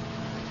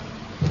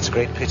 It's a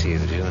great pity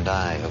that you and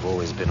I have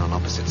always been on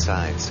opposite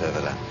sides,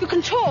 Servalan. You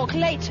can talk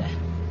later.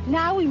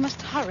 Now we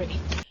must hurry.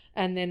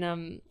 And then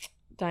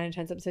Dana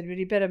turns up and said, "Well,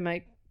 you better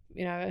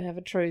have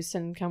a truce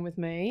and come with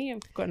me.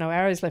 I've got no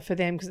arrows left for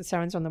them because the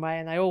Sarans are on the way."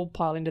 And they all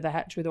pile into the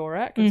hatch with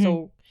Aurak. It's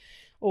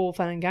all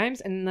fun and games.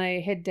 And they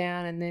head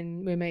down, and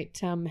then we meet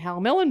Hal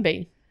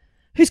Mellenby.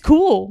 Who's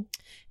cool.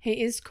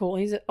 He is cool.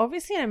 He's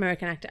obviously an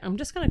American actor. I'm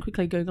just going to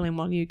quickly Google him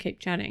while you keep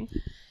chatting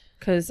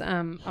because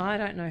I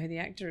don't know who the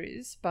actor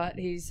is, but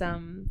he's Yeah,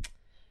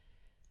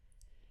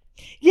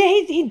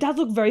 he does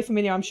look very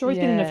familiar. I'm sure he's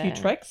been in a few Yeah.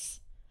 treks.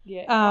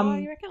 Yeah.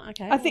 You reckon?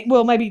 Okay. I think,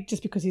 well, maybe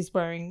just because he's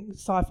wearing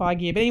sci-fi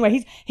gear. But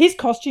anyway, his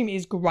costume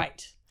is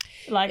great.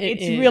 Like,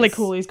 it's really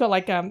cool. He's got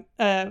like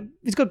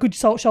he's got good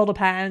shoulder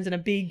pads and a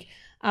big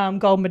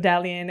gold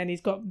medallion, and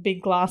he's got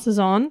big glasses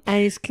on.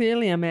 And he's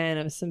clearly a man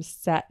of some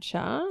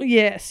stature.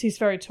 Yes, he's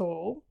very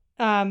tall.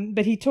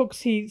 But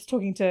he's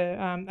talking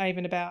to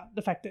Avon about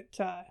the fact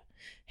that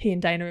he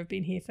and Dana have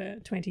been here for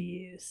 20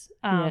 years.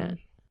 Yeah.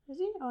 Is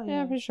he? Oh,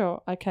 Yeah, for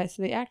sure. Okay,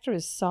 so the actor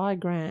is Cy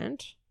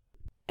Grant.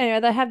 Anyway,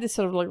 they have this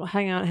sort of like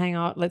hang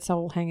out, let's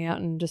all hang out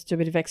and just do a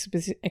bit of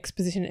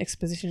exposition.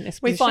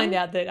 We find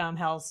out that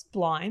Hal's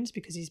blind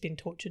because he's been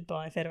tortured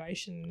by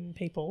Federation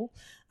people.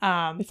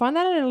 We find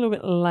that a little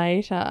bit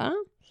later.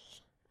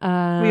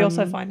 We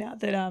also find out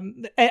that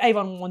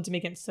Avon wants him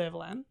against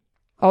Servalan.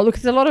 Oh, look,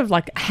 there's a lot of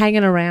like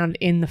hanging around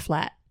in the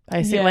flat,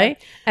 basically. Yeah.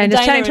 And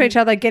just Dana chatting to and- each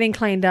other, getting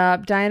cleaned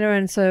up. Dana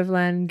and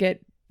Servalan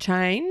get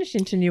changed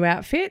into new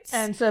outfits.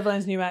 And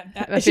Servalan's new bit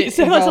Servalan's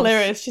involves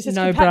hilarious. She says,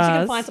 no perhaps you bras.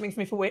 can find something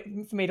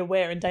for me to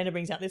wear. And Dana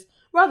brings out this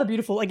rather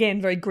beautiful, again,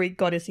 very Greek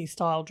goddessy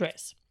style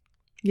dress,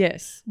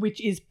 Yes.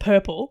 which is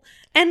purple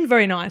and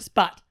very nice,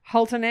 but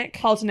Halter neck.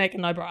 halter neck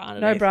and no bra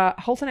underneath. No bra.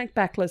 Halter neck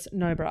backless,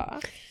 no bra.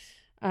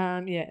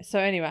 Yeah, so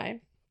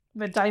anyway.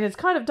 But Dana's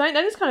kind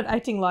of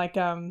acting like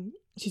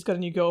she's got a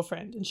new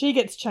girlfriend, and she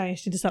gets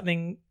changed into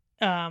something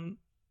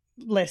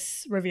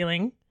less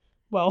revealing.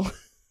 Well,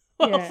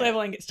 Yeah.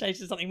 Servalan gets changed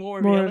to something more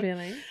revealing. More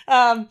revealing.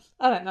 I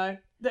don't know.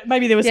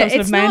 Maybe there was some sort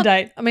of it's not-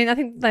 mandate I mean, I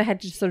think they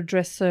had to sort of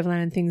dress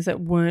Servalan in things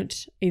that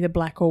weren't either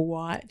black or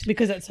white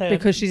because that's her.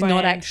 because she's not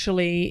brand.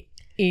 actually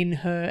in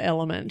her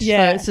element.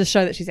 Yeah. So it's to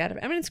show that she's out of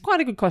it. I mean, it's quite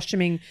a good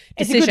costuming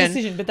It's a decision. good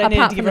decision, but they needed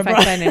apart to from give the her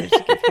a fact bra. they needed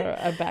to give her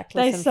a backless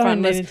They and so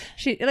frontless.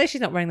 needed- At least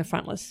she's not wearing the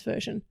frontless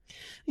version.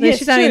 Yes,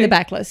 She's only in true. the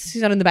backless.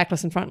 She's not in the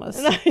backless and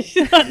frontless. No,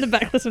 she's not in the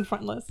backless and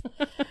frontless.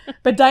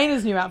 But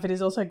Dana's new outfit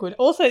is also good.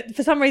 Also,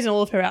 for some reason,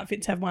 all of her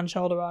outfits have one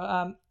shoulder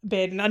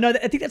bed, and I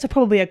think that's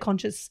probably a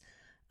conscious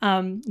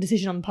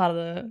decision on the part of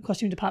the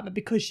costume department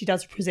because she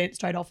does present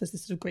straight off as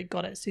this sort of Greek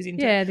goddess who's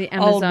into Yeah, the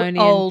Amazonian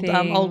old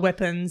thing. old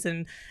weapons,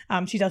 and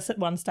she does at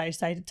one stage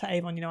say to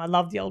Avon, I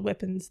love the old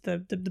weapons, the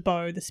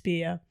bow, the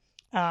spear.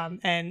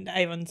 And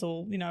Avon's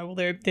all, well,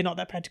 they're not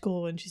that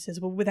practical, and she says,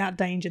 well, without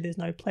danger, there's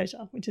no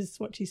pleasure, which is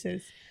what she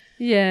says.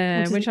 Yeah,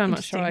 Which is which I'm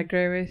not sure I interesting.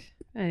 agree with.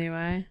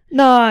 Anyway.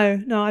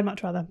 No, I'd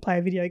much rather play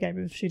a video game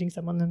of shooting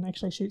someone than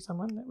actually shoot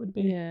someone. That would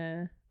be.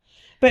 Yeah.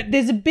 But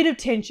there's a bit of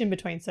tension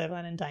between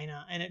Servalan and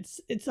Dana, and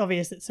it's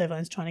obvious that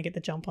Servalan's trying to get the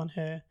jump on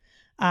her,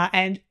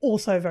 and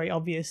also very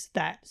obvious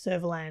that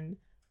Servalan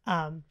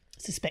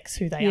suspects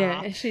who they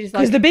are. Yeah, she's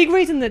Because like the big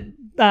reason that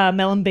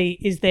Mellenby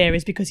is there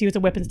is because he was a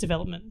weapons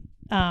development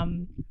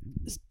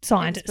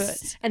scientist.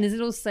 expert. And there's a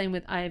little scene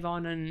with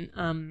Avon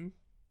and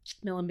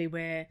Mellenby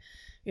where,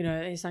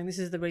 he's saying these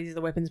are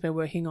the weapons we're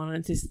working on, and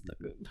it's this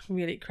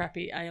really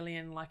crappy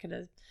alien like at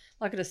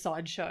a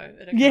sideshow.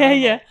 At a Yeah, carnival,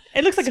 yeah.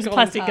 It looks like it's scrolling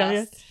plastic gun. Yeah.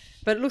 past.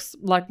 But it looks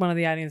like one of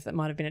the aliens that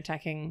might have been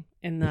attacking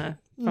from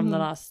the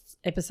last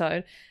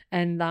episode.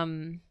 And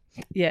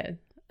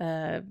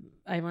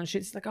Avon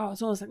shoots, it's like, oh,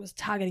 it's almost like it was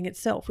targeting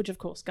itself, which of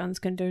course guns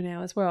can do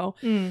now as well.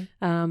 Mm.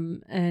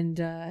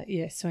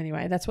 So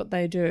anyway, that's what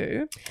they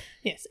do.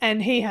 Yes,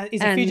 and he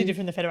is a fugitive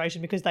from the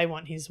Federation because they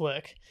want his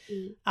work,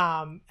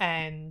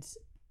 and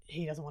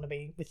he doesn't want to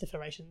be with the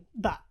Federation.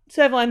 But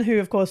Servalan, who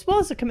of course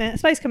was a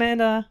space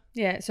commander,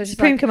 So she's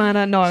Supreme like,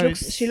 Commander,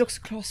 knows. she looks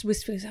across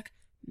wistfully, she's like,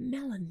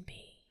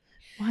 Melonby.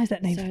 Why is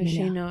that name So familiar?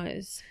 she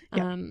knows.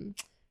 Yep.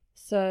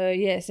 So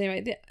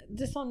anyway,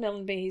 just on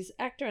Melonby, he's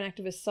actor and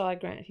activist Cy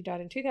Grant. He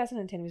died in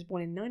 2010. He was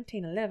born in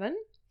 1911.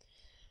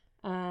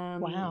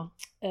 Wow.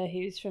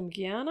 He was from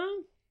Guyana.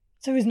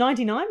 So he was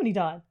 99 when he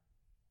died.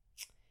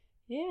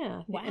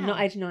 Yeah. Wow.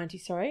 Not age 90,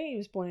 sorry. He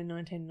was born in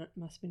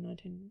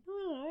 2010,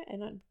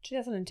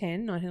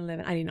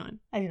 1911, 89,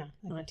 89.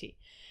 90.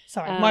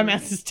 Sorry, my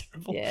maths is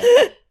terrible. Yeah.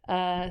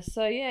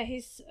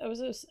 He was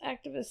an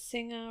activist,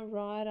 singer,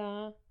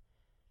 writer,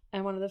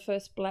 and one of the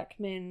first black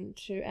men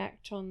to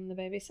act on the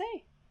BBC.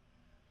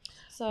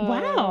 So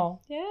Wow.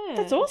 Yeah.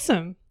 That's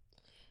awesome.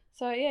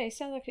 So yeah, he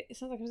sounds like he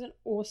was an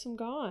awesome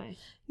guy.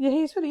 Yeah,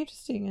 he's really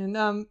interesting, and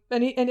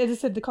as I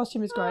said, the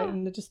costume is great,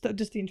 and just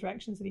the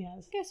interactions that he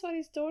has. Guess what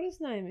his daughter's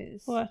name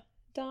is? What?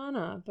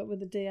 Dana, but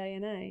with a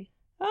D-A-N-A.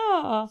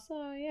 Oh,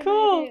 So yeah,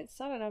 cool. maybe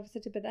I don't know if it's a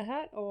tip of the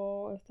hat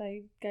or if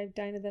they gave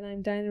Dana the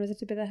name Dana as a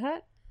tip of the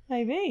hat.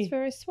 maybe. It's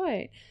very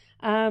sweet.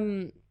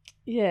 So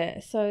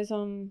he's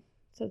on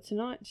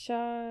Tonight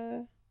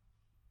Show,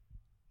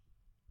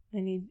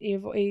 and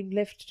he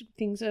left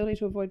things early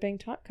to avoid being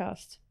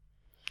typecast.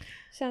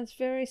 Sounds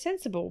very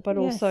sensible, but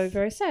also Yes.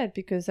 very sad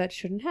because that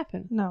shouldn't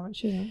happen. No, it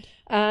shouldn't.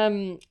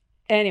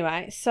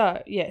 Anyway,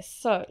 so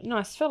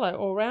nice fellow,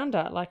 all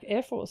rounder, like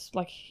Air Force,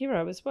 like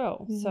hero as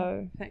well.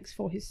 So thanks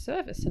for his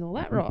service and all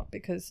that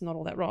because not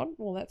all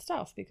that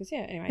stuff. Because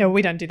anyway, Yeah,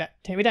 we don't do that.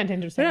 We don't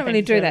tend to. we don't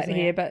really do that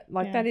here, but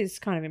that is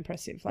kind of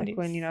impressive. Like It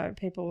when is.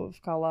 People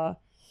of colour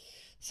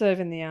serve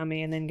in the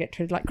army and then get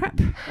treated like crap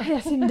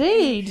Yes,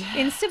 indeed.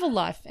 in civil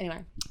life.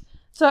 Anyway,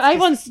 So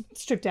Avon's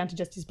stripped down to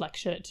just his black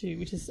shirt too,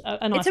 which is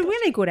a nice. it's a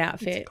really good It's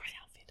outfit. a great outfit.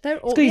 They're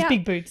It's all, got his the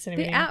big boots and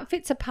The everything.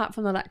 outfits, apart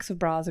from the lacks of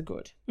bras, are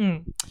good.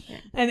 And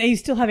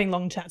he's still having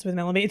long chats with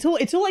Melanie. It's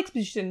all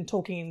exposition,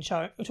 talking,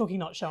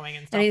 not showing,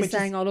 and stuff. And he's which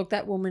saying, "Oh, look,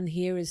 that woman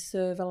here is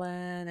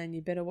Servalan, and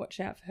you better watch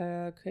out for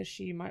her because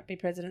she might be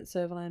President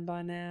Servalan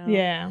by now."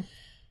 yeah.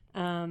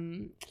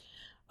 And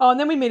And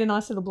then we meet a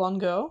nice little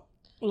blonde girl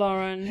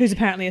Lauren, who's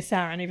apparently a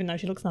Saren, even though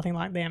she looks nothing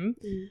like them.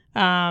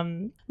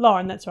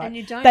 Lauren, that's right. and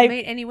you don't They-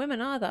 meet any women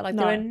either. Like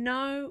No. there are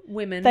no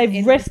women.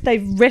 They've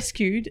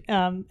rescued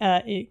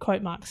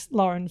quote marks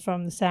Lauren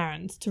from the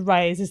Sarans to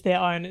raise as their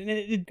own. And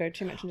it go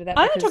too much into that.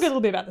 I want to because- talk a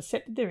little bit about the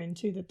set that they're in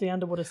too, the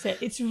underwater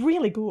set. It's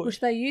really good. which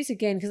they use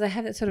again because they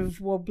have that sort of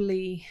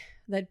wobbly,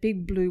 that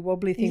big blue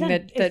wobbly thing Is that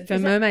that- the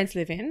is that- mermaids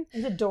live in.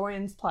 Is it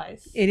Dorian's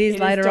place? It is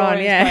later on,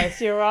 Dorian's yeah.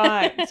 place. You're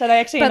right. So they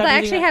actually, But end they up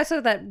actually using have sort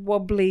of that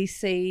wobbly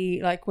sea,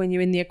 like when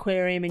you're in the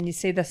aquarium and you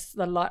see the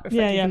light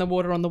reflecting yeah. from the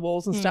water on the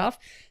walls and stuff.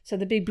 So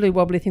the big blue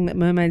wobbly thing that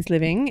mermaids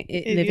live in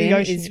the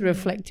ocean, is yeah.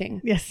 reflecting.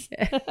 Yes.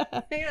 You know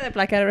that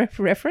Blackadder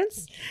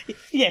reference?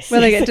 Yes.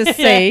 Where they get to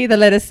see the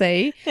letter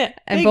C Yeah.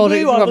 and Big Baldrick's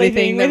blue wobbly wobbly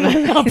thing.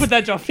 with- I'll put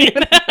that drop in.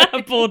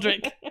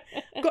 Baldrick.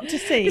 Got to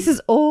see. This is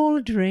all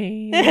a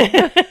dream.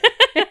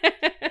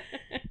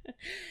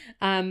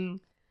 So yeah,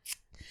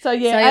 So,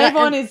 yeah,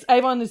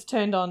 Avon is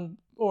turned on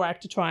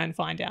Aurak to try and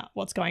find out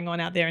what's going on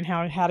out there and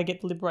how to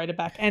get the Liberator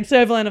back. And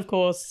Servalan, of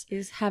course,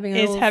 is having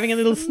a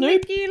little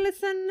snoop. sneaky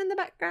listen in the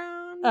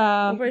background.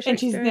 And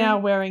she's now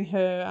wearing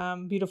her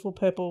beautiful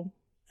purple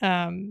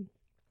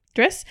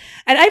dress.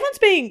 And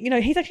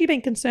Avon's he's actually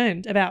being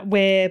concerned about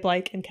where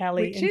Blake and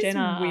Callie Which and is Jenna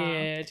are.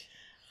 weird.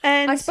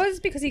 And I suppose it's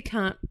because he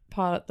can't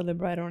pilot the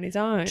Liberator on his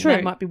own. True.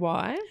 That might be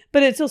why.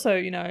 But it's also,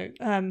 I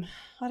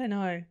don't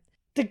know.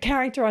 The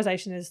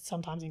characterization is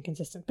sometimes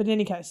inconsistent. But in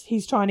any case,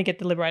 he's trying to get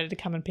the Liberator to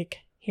come and pick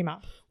him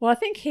up. Well, I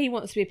think he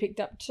wants to be picked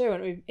up too,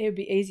 and it would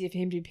be easier for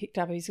him to be picked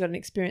up if he's got an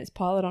experienced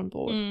pilot on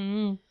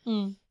board.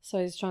 So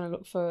he's trying to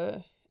look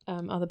for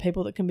other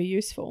people that can be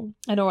useful.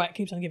 And Aurak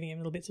keeps on giving him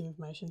little bits of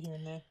information here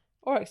and there.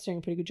 Oryx's doing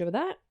a pretty good job of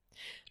that.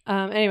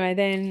 Anyway,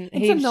 then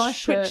It's he a nice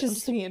shirt. I'm switches,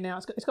 just looking at it now.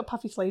 It's got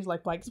puffy sleeves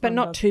like Blake's. but one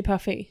not does. too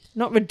puffy,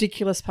 not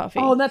ridiculous puffy.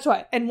 Oh, that's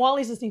right. And while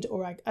he's listening to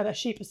Aurak, a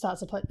ship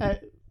starts to play.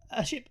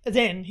 A ship,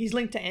 Zen. He's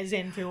linked to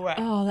Zen through Aurak.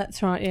 Oh,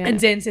 that's right. Yeah, And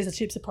Zen says a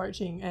ship's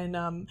approaching,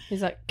 and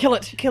he's like, kill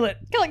it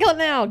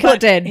now, kill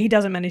it dead. He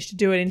doesn't manage to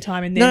do it in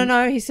time, and then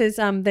No. He says,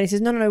 then he says,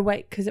 no,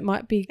 wait, because it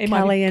might be It might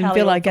be Callie and Callie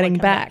or Villa Villa getting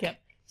coming back. yep.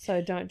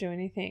 So don't do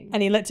anything.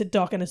 And he lets it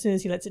dock, and as soon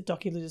as he lets it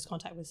dock, he loses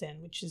contact with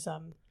Zen, which is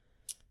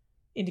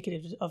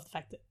indicative of the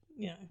fact that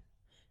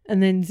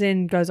And then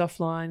Zen goes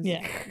offline.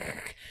 Yeah.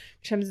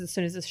 Which happens as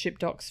soon as the ship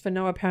docks for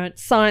no apparent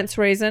science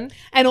reason.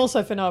 and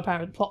also for no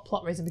apparent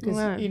plot reason because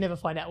No. you never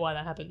find out why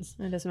that happens.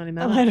 It doesn't really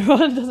matter. Later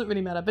on, it doesn't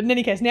really matter. But in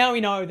any case, now we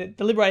know that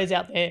the Liberator's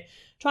out there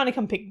trying to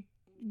come pick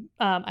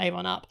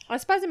Avon up. I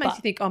suppose it makes But-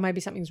 you think, oh,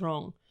 maybe something's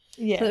wrong.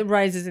 Yeah. So it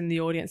raises in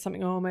the audience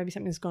something, oh, maybe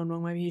something's gone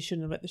wrong. Maybe he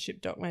shouldn't have let the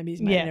ship dock. Maybe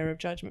he's made Yeah. an error of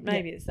judgment.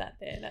 Maybe it's that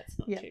there. That's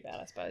not Yeah. too bad,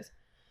 I suppose.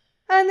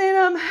 And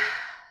then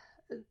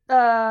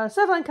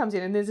Sutherland comes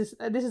in and there's this.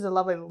 This is a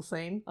lovely little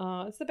scene.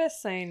 Oh, it's the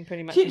best scene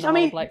pretty much. She, in the I whole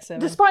mean, Blake Seven.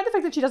 despite the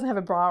fact that she doesn't have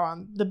a bra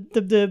on,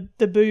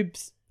 the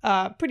boobs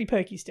are pretty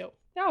perky still.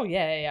 Oh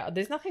yeah.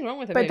 There's nothing wrong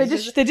with it. But they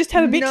just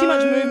have a bit too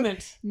much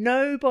movement.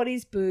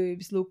 Nobody's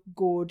boobs look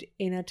good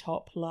in a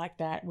top like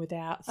that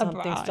without A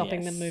something bra,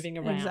 stopping yes, them moving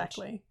around.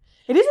 Exactly.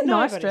 It is a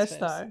nice Nobody's dress boobs.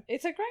 though.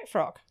 It's a great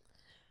frock.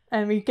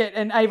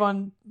 And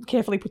Avon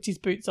carefully puts his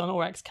boots on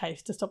Aurak's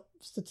case to stop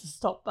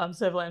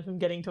Servalan from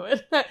getting to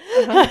it.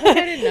 I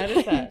didn't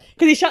notice that.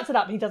 Because he shuts it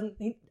up.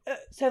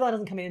 Servalan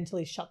doesn't come in until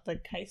he's shut the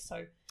case,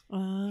 so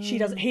he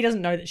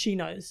doesn't know that she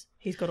knows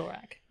he's got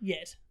Aurak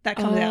yet. That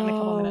comes out in a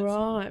couple of minutes.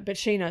 Right, but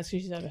she knows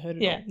because she's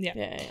overheard it. all.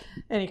 Yeah.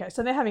 Anyway,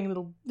 so they're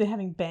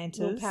having banters,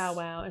 Little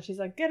powwow, and she's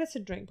like, "Get us a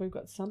drink. We've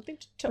got something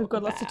to talk about. We've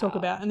got lots to talk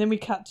about." And then we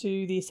cut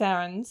to the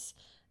Sarans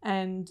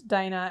and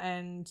Dana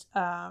and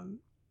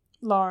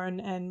Lauren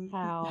and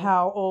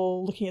Hal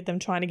all looking at them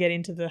trying to get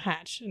into the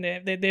hatch, and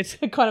they're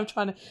kind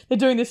of they're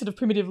doing this sort of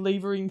primitive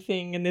levering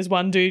thing, and there's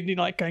one dude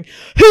like going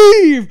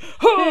heave,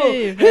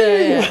 heave.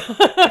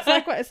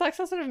 It's like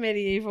some sort of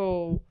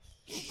medieval.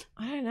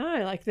 I don't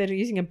know, like they're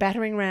using a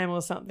battering ram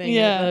or something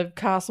at the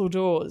castle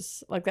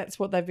doors. Like that's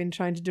what they've been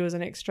trying to do as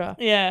an extra.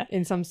 Yeah.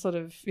 In some sort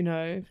of,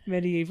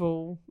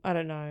 medieval, I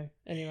don't know.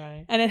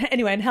 Anyway.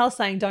 And Hal's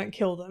saying don't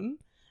kill them.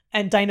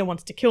 And Dana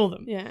wants to kill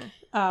them. Yeah.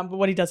 But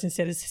what he does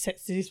instead is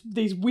sets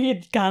these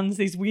weird guns,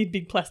 these weird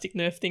big plastic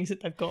Nerf things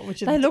that they've got.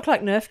 Which they look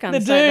like Nerf guns, they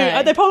do. don't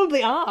they? They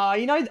probably are.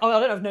 I don't know if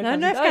Nerf guns. No,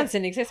 Nerf guns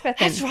didn't exist back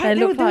then. That's right.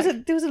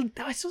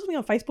 They I saw something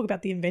on Facebook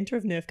about the inventor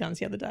of Nerf guns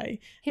the other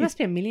day. He must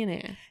be a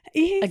millionaire.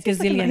 He seems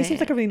gazillionaire.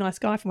 like a really nice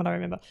guy from what I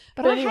remember.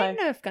 But I hate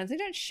Nerf guns. They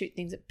don't shoot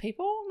things at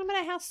people, no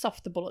matter how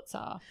soft the bullets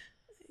are.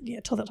 Yeah,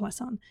 I told that to my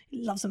son.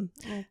 He loves them.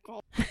 Oh,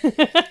 God.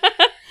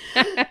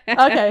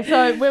 Okay,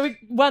 so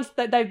once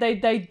they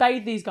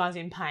bathe these guys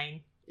in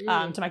pain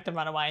to make them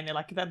run away, and they're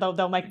like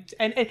they'll make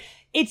and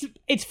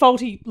it's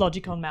faulty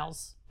logic on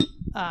Mal's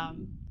part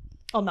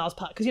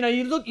because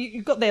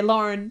you've got there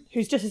Lauren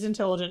who's just as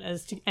intelligent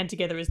and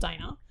together as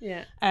Dana,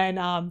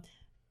 and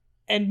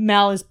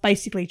Mal is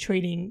basically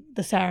treating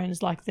the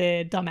Sarans like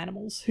they're dumb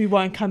animals who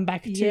won't come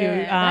back to.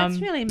 That's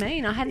really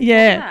mean. I hadn't thought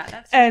that.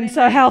 That's really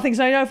so mean. Hal thinks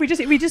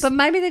if we just but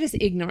maybe they're just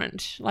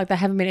ignorant, like they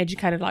haven't been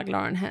educated like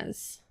Lauren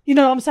has.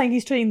 I'm saying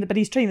he's treating the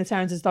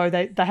Sarans as though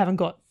they haven't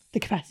got the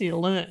capacity to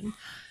learn.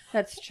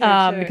 That's true.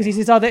 Because he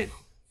says,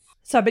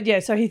 so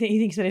he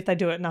thinks that if they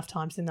do it enough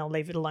times, then they'll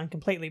leave it alone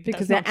completely. But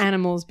because they're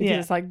animals, because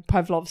it's like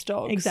Pavlov's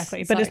dogs.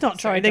 Exactly, but it's not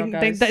true.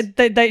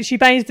 She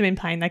bathes them in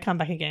pain. They come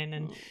back again,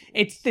 and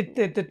it's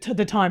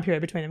the time period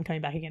between them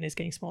coming back again is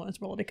getting smaller and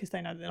smaller because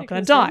they know they're not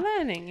going to die. They're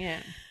learning, yeah.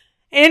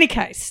 In any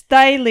case,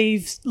 they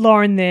leave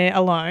Lauren there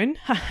alone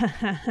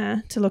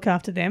to look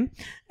after them,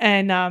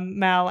 and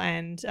Mal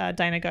and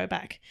Dana go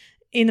back.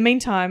 In the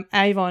meantime,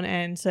 Avon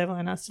and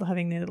Servalan are still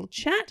having their little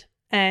chat,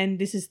 and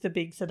this is the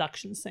big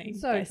seduction scene.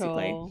 So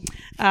basically. Cool.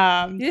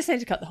 You just need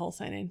to cut the whole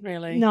scene in,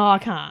 really. No, I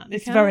can't.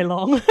 It's very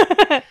long.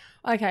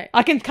 Okay,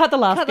 I can cut the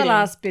last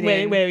bit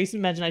in, where his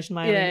imagination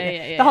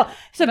may. Yeah.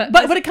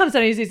 But what it comes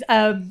down is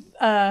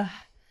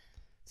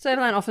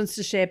Servalan offers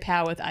to share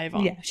power with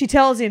Avon. Yeah, she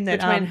tells him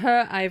that between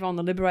her, Avon,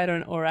 the Liberator,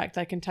 and Aurak,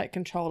 they can take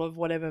control of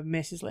whatever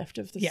mess is left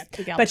of the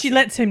galaxy. But she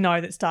lets him know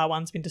that Star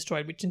One's been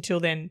destroyed, which until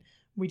then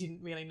we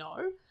didn't really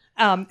know.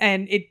 And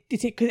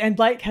and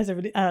Blake has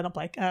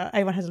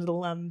Avon has a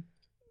little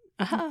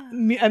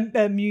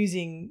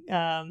amusing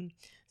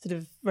sort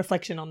of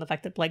reflection on the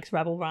fact that Blake's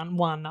rabble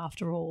won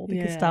after all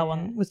because Star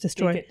One was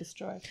destroyed. Did get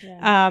destroyed.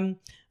 Yeah.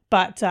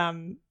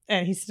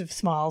 And he sort of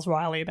smiles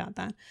wryly about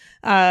that.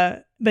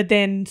 But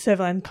then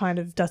Servalan kind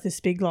of does this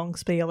big long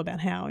spiel about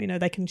how,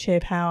 they can share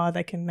power,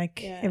 they can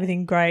make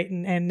everything great,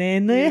 and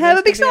then they have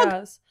a big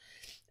snog.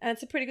 And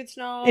it's a pretty good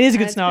snog. It is a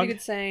good snog. It's a pretty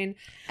good scene.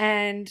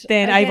 And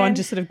then Avon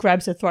just sort of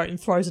grabs her throat and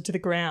throws her to the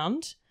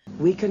ground.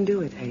 We can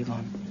do it,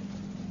 Avon.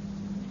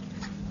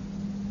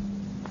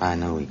 I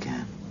know we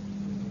can.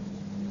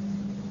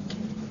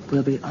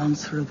 We'll be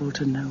answerable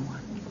to no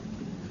one.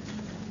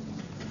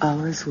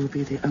 Ours will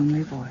be the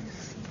only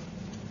voice.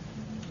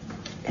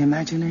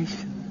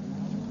 Imagination,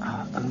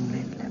 our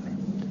only limit.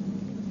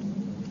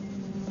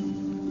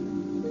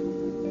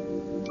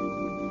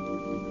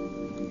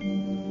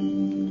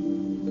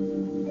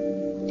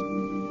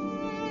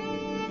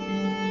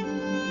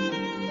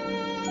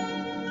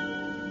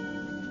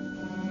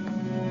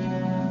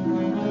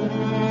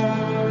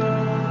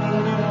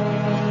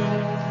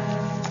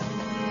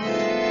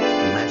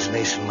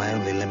 Imagination, my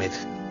only limit.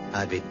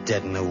 I'd be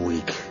dead in a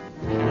week.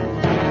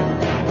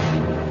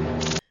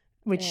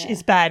 Which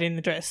is bad in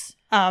the dress.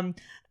 Oh,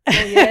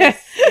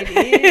 yes, it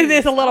is.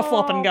 There's a lot of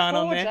flopping going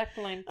on there.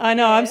 Jacqueline. I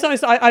know. I'm so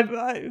sorry.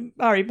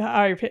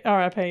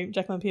 R.I.P.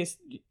 Jacqueline Pierce.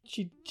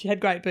 She had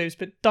great boobs,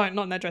 but not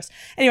in that dress.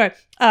 Anyway,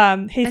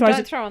 he throws don't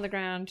it. throw on the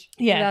ground.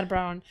 Yeah. Without a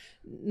bra on.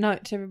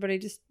 Note to everybody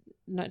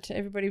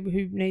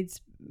who needs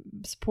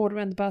support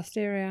around the bust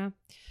area.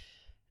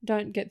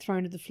 Don't get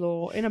thrown to the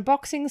floor in a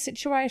boxing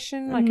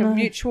situation, like a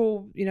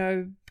mutual,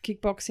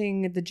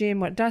 kickboxing at the gym.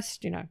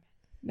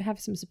 have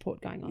some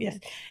support going on. Yes.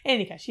 there. In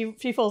any case,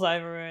 she falls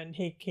over and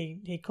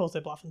he calls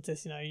her bluff and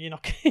says, you're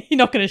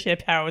not going to share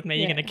power with me.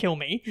 You're Yeah. going to kill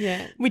me.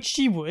 Yeah. Which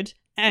she would.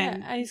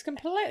 And And he's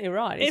completely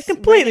right. it's He's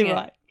completely reading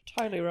it right.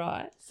 Totally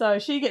right. So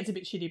she gets a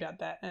bit shitty about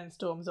that and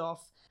storms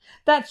off.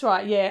 That's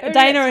right. Yeah. Every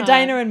Dana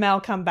time. and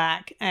Mel come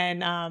back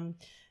and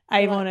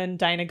Avon and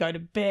Dana go to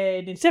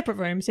bed in separate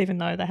rooms, even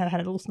though they had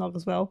had a little snog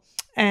as well.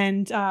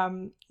 And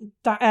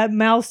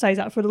Mel stays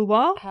up for a little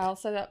while. Hal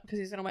set up because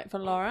he's going to wait for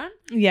Lauren.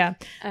 Yeah.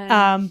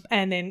 And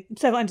And then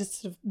Severine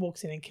just sort of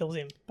walks in and kills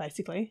him,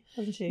 basically,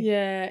 doesn't she?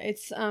 yeah,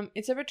 it's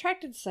a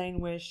retracted scene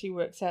where she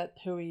works out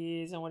who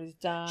he is and what he's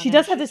done. She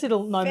does and have this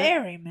little moment.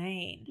 very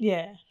mean.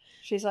 Yeah.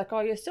 She's like, "Oh,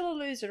 you're still a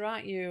loser,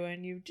 aren't you?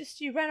 And you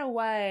ran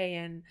away,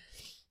 and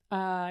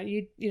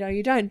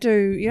you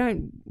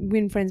don't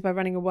win friends by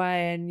running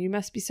away, and you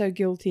must be so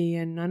guilty.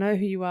 And I know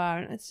who you are,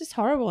 and it's just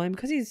horrible. And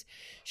because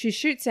she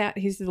shoots out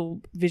his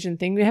little vision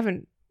thing. We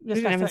haven't.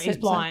 Just haven't he's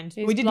said- blind.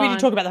 he's We did blind.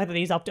 talk about the fact that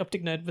his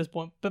optic nerve was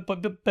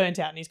burnt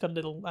out and he's got a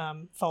little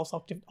false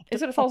optic.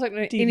 He's got a false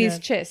opening optic in his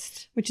nerve,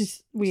 chest. which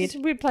is weird. It's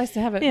a weird place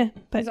to have it. Yeah,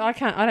 but 'Cause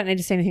I don't need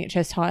to see anything at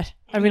chest height.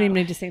 I really No.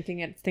 need to see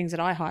things at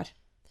eye height.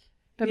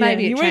 But Yeah,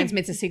 maybe you it wouldn't-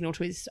 transmits a signal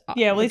to his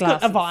yeah, well, the he's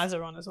got a glasses.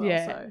 visor on as well.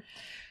 Yeah. So.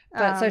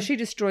 But so she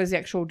destroys the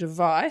actual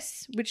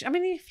device, which, I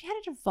mean, if you had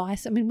a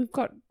device, I mean, we've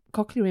got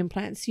cochlear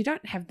implants. You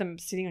don't have them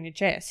sitting on your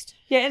chest.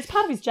 Yeah, it's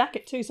part of his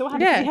jacket too. So what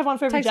happens? Yeah, Does he have one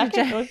for every takes the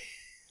jacket? jacket.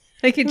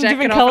 Take your Different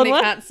jacket off coloured and he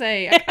one? can't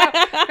see.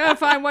 I can't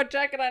find what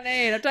jacket I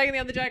need. I've taken the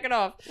other jacket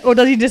off. Or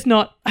does he just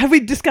not? Have we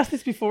discussed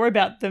this before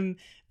about them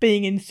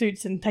being in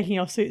suits and taking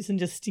off suits and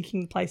just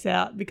sticking the place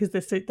out because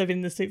they've been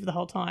in the suit for the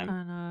whole time?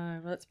 I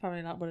know. Well, that's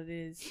probably not what it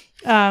is.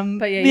 But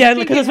yeah, yeah, you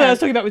think because that's you what I was have-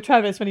 talking about with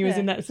Travis when he was Yeah.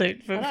 in that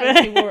suit. For, I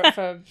know, he wore it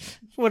for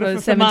for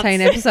 17 months.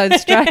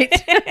 episodes straight.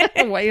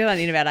 Well, you only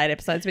need about 8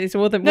 episodes, but he's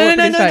wore them. No,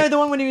 the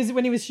one when he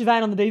was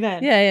Siobhan on the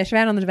divan. Yeah,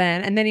 Siobhan on the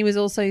divan. And then he was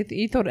also,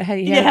 you thought it had,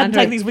 he Yeah, had had to under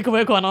take it. these wicker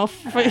work one off.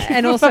 For,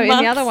 And for also in the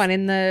months. other one,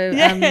 in the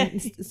Yeah.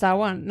 Star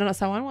One. No, not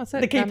Star One. What's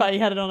it? The keeper, he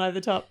had it on over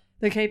the top.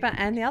 The Keeper,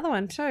 and the other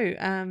one too,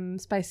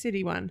 Space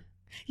City one.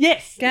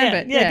 Yes,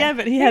 Gambit. Yeah,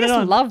 Gambit. He had it just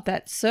on. loved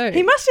that suit.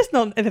 He must just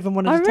not have ever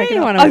wanted I to take really it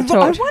off. wanted I to talk.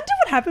 wonder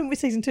what happened with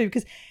season 2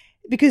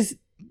 because it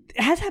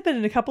has happened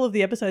in a couple of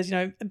the episodes. You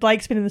know,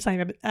 Blake's been in the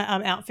same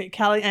outfit.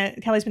 Callie's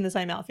been in the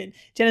same outfit.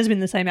 Jenna's been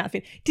in the same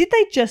outfit. Did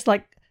they just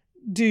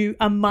do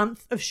a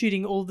month of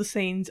shooting all the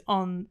scenes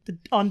on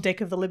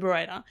deck of the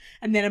Liberator,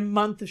 and then a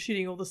month of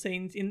shooting all the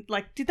scenes in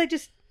did they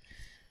just?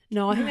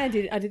 No, I think they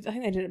did. I think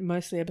they did it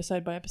mostly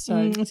episode by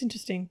episode. That's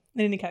interesting.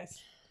 In any case,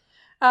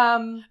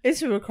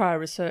 This would require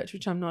research,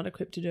 which I'm not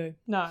equipped to do.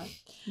 no,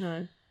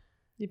 No,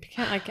 you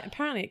can't.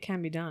 Apparently, it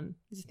can be done.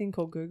 There's a thing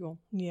called Google.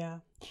 yeah.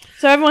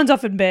 So everyone's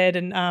off in bed,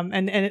 and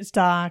it's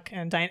dark,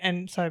 and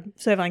so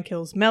Servine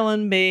kills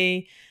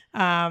Mellenby.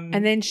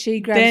 And then she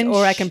grabs Then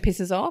Aurak and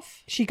pisses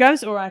off. She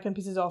grabs Aurak and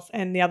pisses off,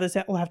 and the others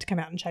will have to come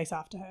out and chase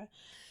after her.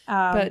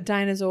 But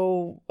Dana's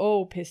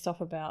all pissed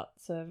off about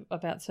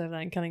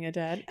Servine killing her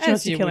dad. She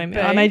wants to you kill would him. be.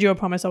 I made you a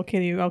promise. I'll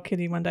kill you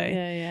one day.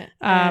 Yeah,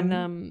 yeah.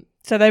 And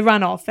So they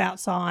run off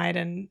outside,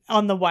 and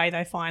on the way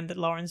they find that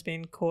Lauren's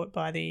been caught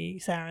by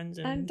the Sarans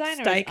and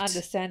Dana staked. is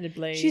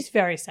understandably She's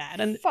very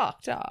sad, and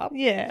fucked up.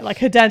 yeah,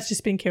 her dad's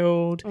just been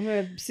killed. And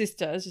her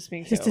sister has just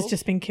been killed. Sister's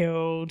just been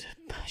killed.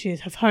 Her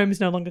home's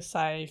no longer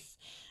safe.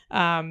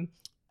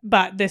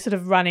 But they're sort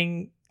of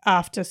running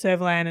after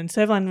Servalan, and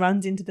Servalan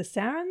runs into the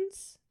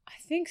Sarans. I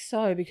think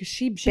so, because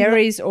she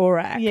buries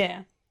Aurak.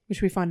 Yeah.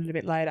 Which we find out a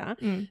bit later.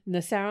 Mm. And the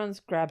Sarans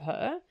grab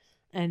her,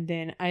 and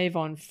then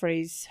Avon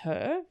frees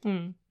her.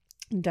 Mm.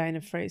 And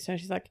Dana frees her.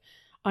 She's like,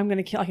 I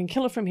can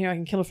kill her from here, I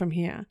can kill her from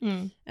here.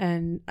 Mm.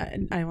 And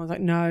Avon's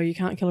like, no, you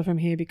can't kill her from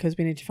here because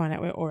we need to find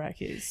out where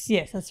Aurak is.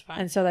 Yes, that's right.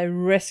 And so they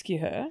rescue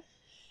her.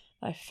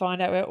 They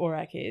find out where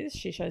Aurak is.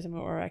 She shows them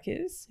where Aurak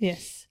is.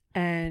 Yes.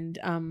 And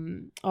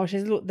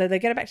they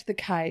get her back to the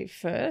cave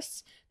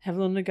first, have a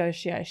little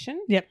negotiation.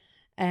 Yep.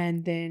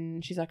 And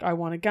then she's like, I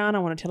want a gun, I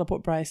want a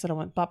teleport bracelet, I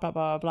want blah, blah,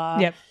 blah, blah.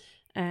 Yep.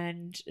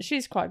 And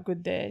she's quite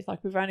good there.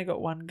 Like, we've only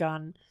got one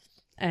gun.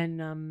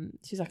 And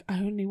she's like, I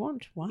only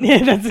want one.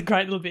 Yeah, that's a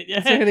great little bit. Yeah.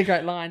 It's a really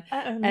great line.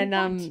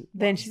 And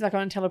Then she's like, I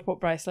want a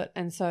teleport bracelet.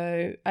 And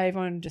so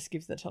Avon just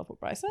gives the teleport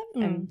bracelet.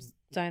 And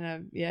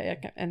Dana, yeah.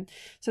 Okay. And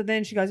so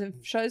then she goes and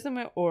shows them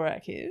where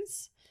Aurak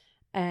is.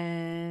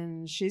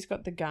 And she's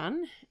got the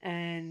gun.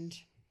 And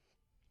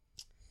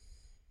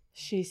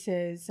she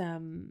says,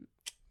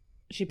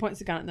 she points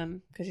the gun at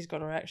them because she's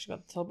got Aurak. She's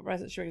got the teleport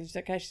bracelet. She reckons it's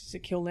okay. She's to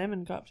kill them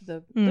and go up to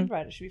the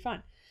Liberator. She'll be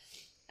fine.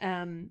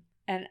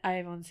 And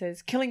Avon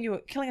says, killing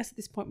us at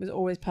this point was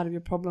always part of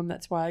your problem.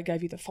 That's why I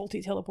gave you the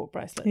faulty teleport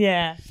bracelet.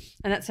 Yeah.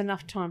 And that's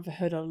enough time for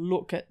her to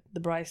look at the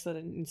bracelet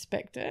and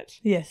inspect it.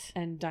 Yes.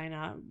 And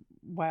Dana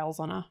wails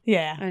on her.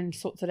 Yeah. And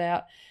sorts it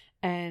out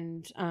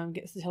and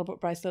gets the teleport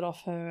bracelet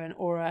off her and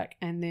Aurak.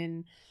 And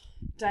then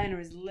Dana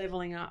is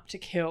leveling up to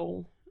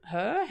kill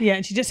her. Yeah,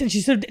 and she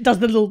sort of does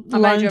the little I made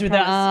you lunge a with her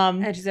promise.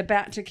 arm. And she's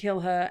about to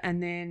kill her,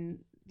 and then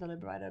the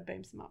Liberator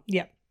beams them up.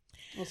 Yep.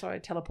 Or sorry,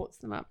 teleports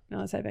them up.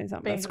 No, I say beams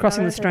up. Beams- It's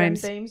crossing no, the I don't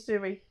say streams. beams, do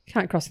we?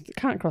 Can't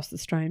cross the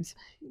streams.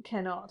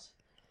 Cannot.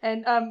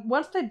 And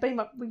once they beam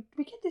up, we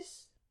get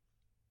this.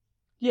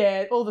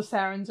 Yeah, all the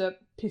Sarans are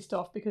pissed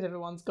off because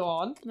everyone's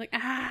gone. Like,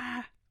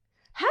 How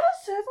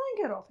does Sirloin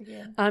get off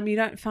again? you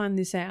don't find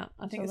this out.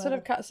 I think it sort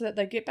of cuts so that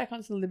they get back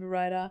onto the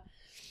Liberator.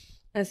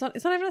 And it's not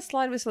even a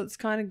slide whistle. It's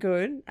kind of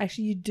good.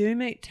 Actually, you do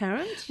meet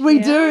Tarrant. We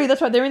do.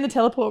 That's right. They're in the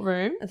teleport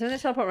room. And so in the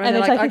teleport room, And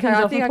they're they're taking things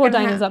off. And poor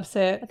Dana's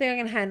upset. I think I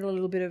can handle a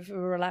little bit of a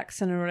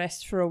relax and a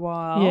rest for a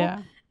while.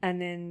 Yeah.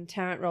 And then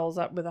Tarrant rolls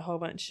up with a whole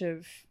bunch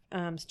of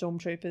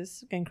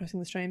stormtroopers again crossing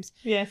the streams.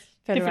 Yes.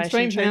 Federation Different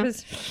streams now.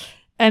 troopers.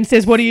 And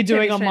says, "What are you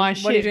doing on my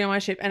ship? What are you doing on my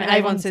ship?" And And Avon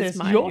Avon says,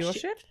 says, your "Your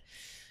ship.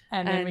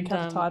 And then we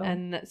cut the title.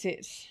 And that's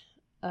it.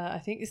 I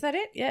think, is that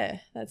it? Yeah,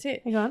 that's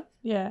it. Hang on.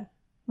 Yeah.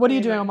 What are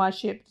you doing on my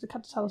ship? Does it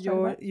cut the title straight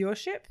away? Your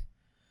ship?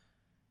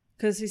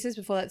 Because he says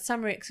before that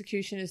summary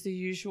execution is the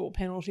usual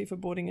penalty for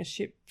boarding a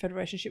ship,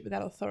 Federation ship,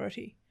 without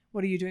authority.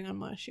 What are you doing on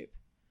my ship?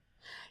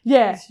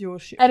 Yeah. It's your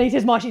ship. And he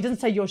says my ship. He doesn't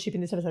say your ship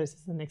in this episode. It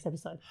says in the next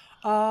episode.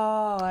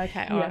 Oh,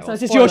 okay. All Yeah, right. so Well,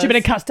 it's just your ship,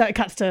 and spoilers. it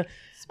cuts to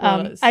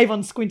Spoilers.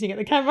 Avon squinting at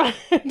the camera.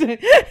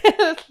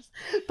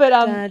 But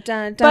Dun,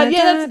 dun, but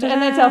yeah, dun,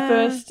 that's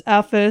dun.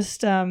 our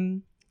first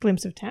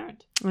glimpse of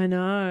Tarrant, I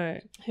know.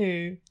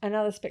 who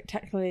Another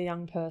spectacularly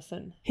young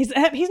person. he's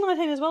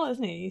 19 as well,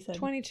 isn't he? You said.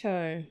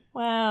 22.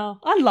 Wow,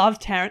 I love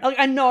Tarrant. Like,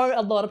 I know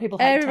a lot of people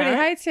hate Everybody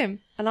Tarrant. hates him.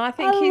 And I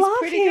think I he's love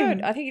pretty him.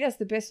 good. I think he does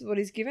the best with what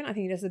he's given. I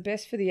think he does the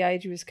best for the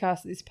age of his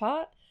cast at this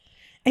part.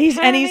 He's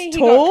Apparently he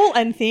tall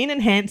and thin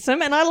and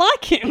handsome, and I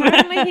like him.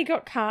 Apparently he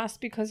got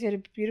cast because he had a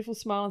beautiful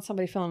smile and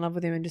somebody fell in love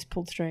with him and just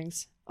pulled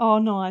strings. Oh,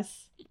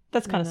 nice.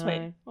 That's kind of I sweet.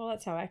 know. Well,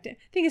 that's how acting.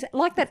 Thing is,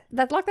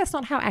 that's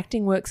not how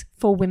acting works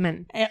for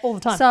women. All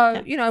the time. So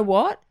Yeah. you know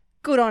what?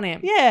 Good on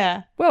him.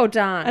 Yeah. Well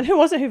done. And who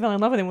was it who fell in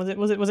love with him? Was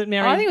it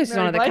Mary? I think it was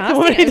Mary one of the Blake?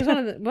 casting. It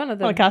was one of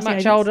the Oh, casting much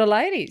agents. older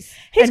ladies.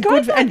 He's and great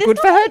good, for it. and There's good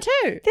for her nothing-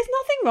 too. There's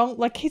nothing wrong.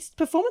 Like, his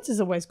performance is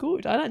always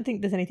good. I don't think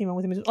there's anything wrong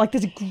with him. Like,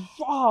 there's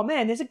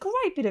a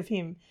great bit of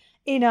him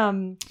in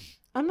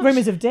I'm not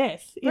Rumours of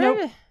Death. You know,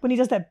 Rumour- when he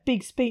does that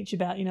big speech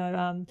about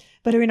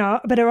but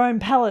her own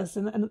palace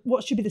and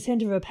what should be the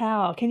centre of her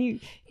power. Can you?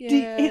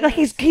 Yeah,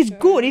 He's that's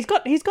good. He's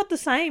got the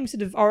same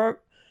sort of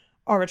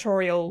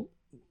oratorial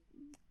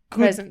good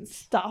presence.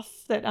 stuff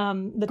that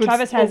Good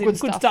Travis s- has. or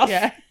Good stuff.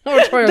 Yeah.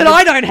 Oratorial that good-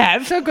 I don't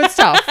have. So good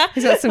stuff.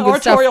 He's got some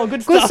good stuff. Oratorial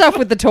good Good stuff. stuff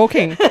with the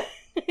talking.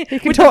 He can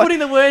With talk. putting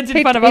the words in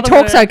He front of he other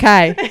talks words.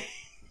 okay.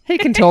 He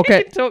can talk He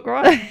it. can talk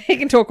right. He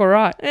can talk all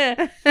right.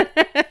 Yeah,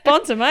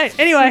 Bonza, mate.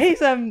 Anyway,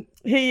 he's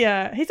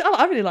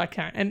I really like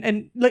Karen,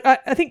 and look,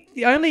 I think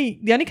the only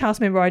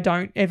cast member I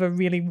don't ever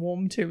really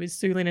warm to is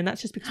Sulin, and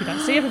that's just because we don't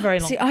see her for very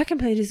long. See, I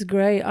completely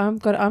disagree. I'm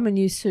a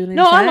new Sulin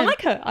no, fan. I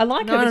like her. I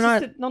like No, her. But no,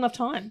 it's just not enough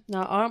time.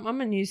 No, I'm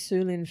a new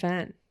Sulin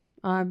fan.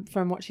 I'm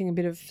from watching a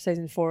bit of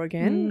season 4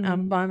 again.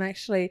 I'm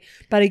actually,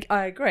 but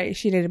I agree.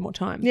 She needed more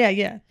time.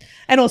 Yeah,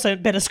 and also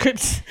better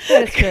scripts.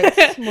 Better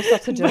scripts, more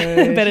stuff to do.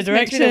 Better She's meant to be the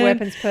direction.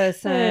 weapons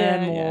person,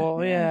 Yeah,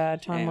 more time Yeah,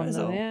 on it was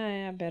the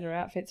all- better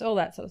outfits, all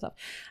that sort of stuff.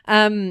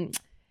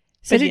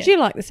 So But did yeah. you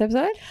like this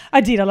episode?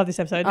 I did. I love this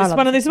episode. I This love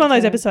one of this this is one of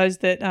those episode. episodes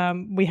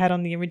that we had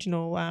on the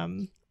original.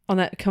 On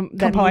that Compilation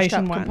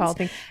compilation ones. compile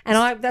thing,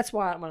 and that's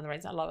why one of the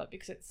reasons I love it,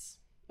 because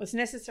it's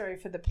necessary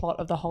for the plot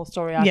of the whole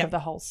story arc Yeah. of the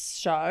whole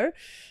show.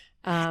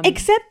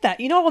 Except that,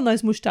 on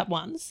those mushed up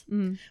ones,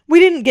 we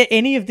didn't get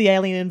any of the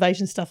alien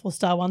invasion stuff or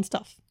Star One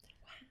stuff.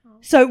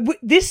 So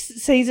this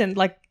season,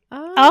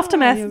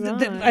 Aftermath, you're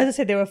right. as I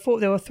said, there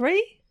were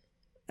 3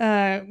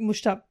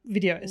 mushed up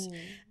videos,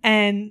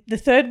 and the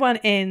third one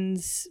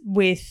ends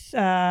with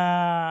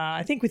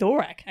I think with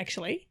Aurak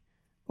actually.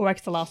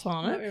 Aurak's the last one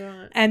on Might it, be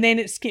right. and then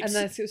it skips. And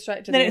then it skips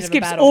straight to then the it end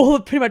skips of a battle.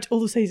 pretty much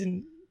all of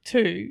season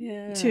 2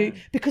 Yeah.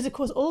 because of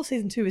course all of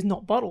season 2 is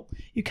not bottle.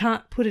 You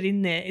can't put it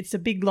in there. It's a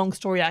big long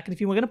story arc, and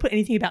if you were going to put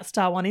anything about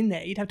Star One in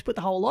there, you'd have to put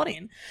the whole lot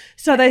in.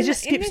 So they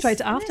just skip straight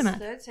to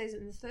Aftermath.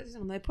 In this third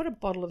season, when they put a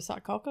bottle of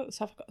sarcophagus,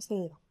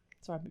 sorry,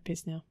 I'm a bit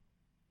pissed now.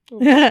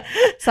 Yeah,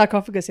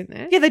 Sarcophagus in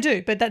there. they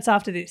do, but that's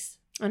after this.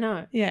 I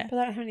know. Yeah. But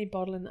they don't have any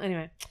bottle in.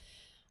 Anyway,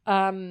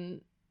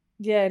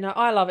 yeah, no,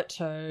 I love it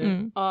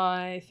too.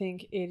 I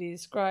think it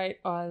is great.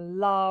 I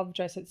love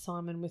Josette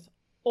Simon with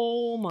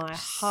all my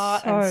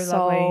heart and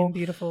soul. lovely and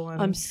beautiful.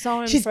 And I'm so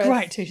impressed. she's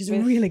great too. She's a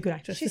with- really good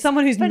actress. For She's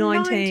someone who's for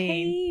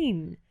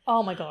 19.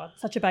 Oh my god,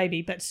 such a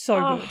baby, but so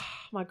good. Oh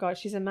my god,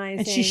 she's amazing.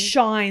 And she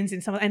shines in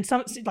some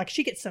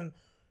she gets some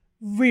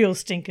real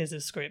stinkers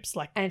of scripts,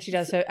 and she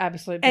does her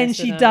absolute best. and in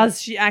she them.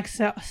 does. She acts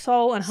her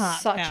soul and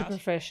heart Such out. a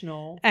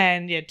professional.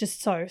 And yeah,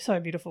 just so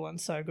beautiful and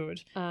so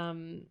good. Yeah.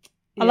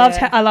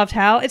 I loved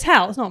Hal. It's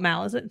Hal. It's not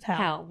Mal, is it? It's Hal.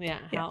 Hal, yeah,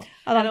 Yeah. Hal.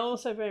 I love- And I'm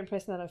also very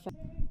impressed that I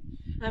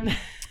found.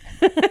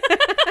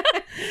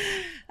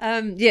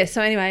 Yeah.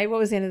 So anyway, what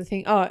was the end of the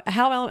thing? Oh,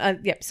 Hal.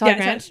 Cy Yeah,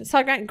 Grant. so-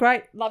 Cy Grant,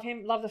 great. Love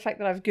him. Love the fact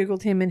that I've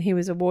googled him and he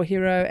was a war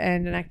hero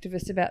and an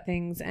activist about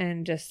things,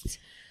 and just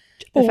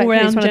the All fact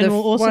that he's round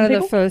general awesome one of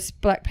people. the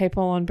first black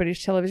people on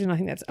British television. I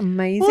think that's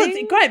amazing. Well,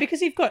 it's great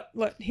because you've got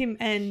him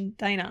and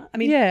Dana. I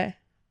mean, yeah.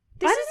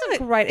 This is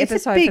a great It's a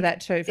episode big- for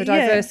that too, for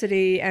yeah.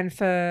 diversity and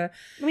for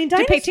I mean,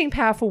 Dana's depicting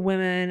powerful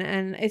women,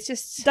 and it's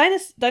just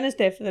Dana's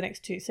there for the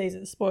next 2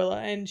 seasons. Spoiler,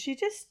 and she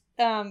just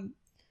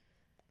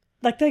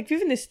like they've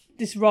given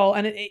this role,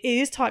 and it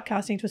is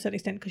typecasting to a certain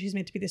extent because she's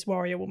meant to be this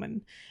warrior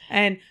woman,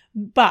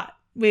 but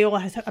we all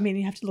have. I mean,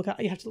 you have to look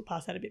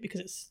past that a bit because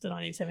it's the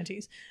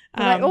 1970s.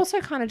 But they also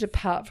kind of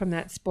depart from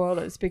that,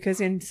 spoilers,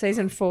 because in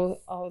season 4,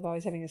 although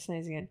he's having a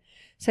sneeze again,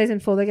 season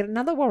 4 they get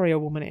another warrior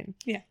woman in.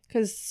 Yeah.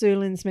 Because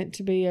Sulin's meant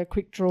to be a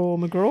quick draw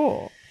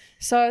McGraw.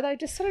 So they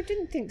just sort of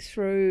didn't think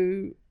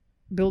through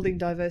building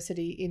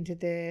diversity into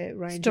their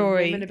range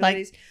Story, of women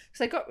abilities. Because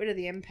they got rid of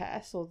the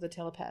empath or the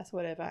telepath or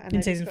whatever. And in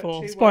they just season got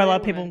 4, 2 spoiler, warrior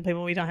people,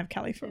 women. we don't have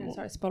Callie for a Yeah, while.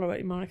 sorry, spoiler,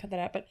 you might want to cut that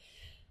out. But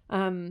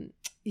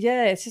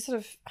yeah, it's just sort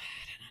of, I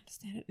don't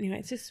understand it. Anyway,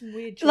 it's just some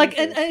weird choices. Like,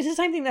 and it's the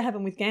same thing that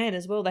happened with Gan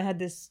as well. They had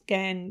this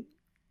Gan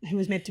who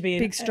was meant to be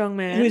Big, strong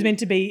man. who was meant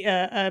to be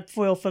a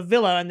foil for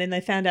Villa, and then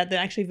they found out that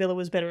actually Villa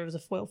was better as a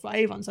foil for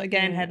Avon. So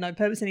Gan had no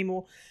purpose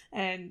anymore.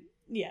 And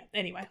yeah,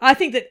 anyway, I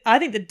think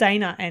that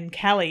Dana and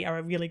Callie are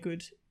a really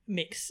good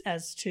mix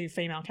as 2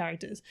 female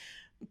characters,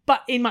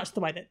 but in much the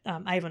way that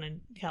Avon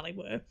and Callie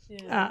were.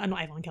 Not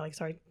Avon and Callie,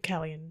 sorry,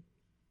 Callie and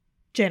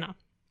Jenna.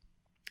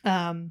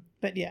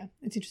 But yeah,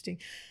 it's interesting.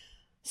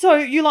 So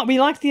we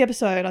liked the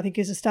episode, I think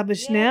is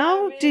established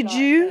now. really Did liked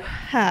you it.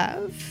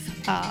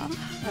 have Brian.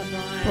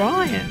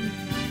 Brian?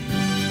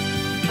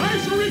 I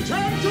shall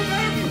return to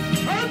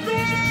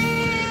them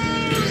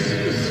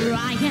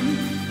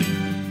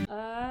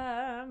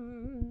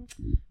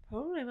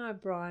Probably my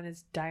Brian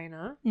is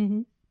Dana,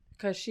 Mm-hmm.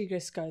 because she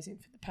just goes in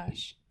for the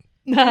pash.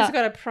 She's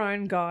got a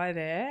prone guy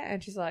there,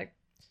 and she's like,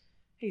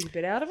 he's a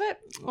bit out of it.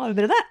 I'll have a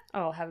bit of that.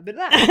 I'll have a bit of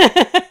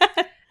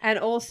that. And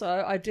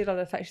also, I did love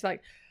the fact she's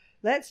like,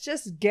 let's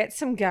just get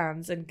some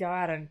guns and go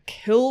out and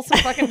kill some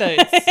fucking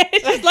dudes.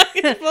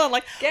 it's full on,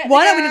 like, Get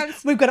why the don't we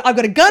guns. just? I've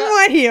got a gun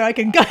right here. I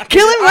can go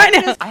kill him right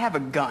now. I have a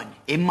gun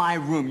in my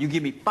room. You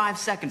give me 5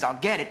 seconds, I'll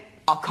get it.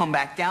 I'll come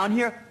back down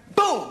here.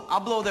 Boom! I'll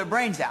blow their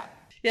brains out.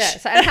 Yeah.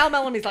 So, and Hal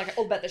Mellamy's like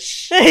all about the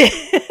shh.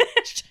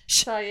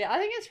 So yeah, I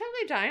think it's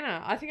probably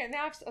Dana. I think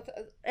now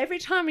every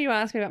time you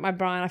ask me about my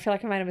Brian, I feel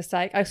like I made a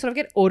mistake. I sort of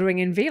get ordering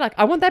envy. Like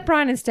I want that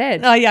Brian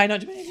instead. Oh yeah, I know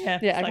what you mean. Yeah,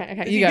 Yeah, It's okay,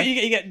 like, you go.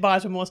 You get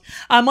buyer's remorse.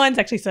 Mine's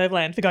actually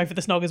Servland for going for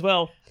the snog as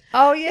well.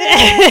 Oh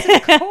yes,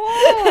 of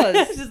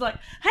course. It's just like,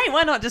 hey,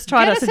 why not just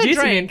try Get to us a seduce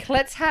him? drink.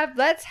 Let's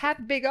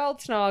have big old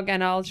snog,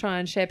 and I'll try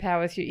and share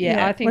power with you.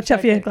 Yeah, I think watch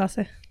out for your too. glass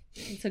there.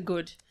 It's a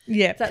good.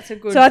 Yeah, That's a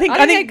good. So I think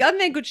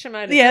they're good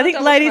shemoters. Yeah, I Not think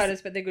double ladies-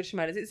 shemoters, but they're good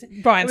shemoters. It's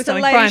Brian's it was a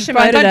telling lady Brian.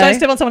 shemoter Don't day.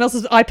 step on someone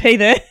else's IP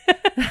there.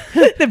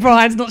 the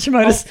Brian's not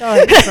Shimoda's.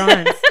 Sorry,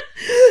 Brian's.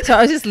 So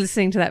I was just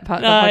listening to that part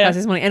of the podcast yeah.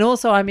 this morning, and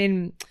also I'm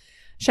in.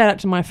 Shout out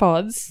to my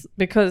FODs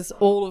because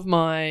all of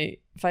my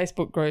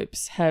Facebook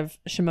groups have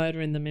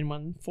Shimoda in them in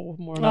one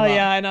form or Oh another.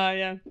 yeah, I know.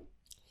 Yeah,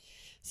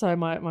 So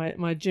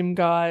my gym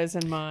guys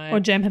and my or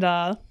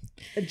Jamhadar.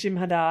 Jim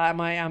Hadar and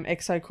my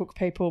Exo Cook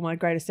people, my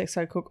greatest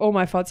Exo Cook, all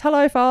my FODs.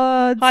 Hello,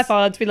 FODs. Hi,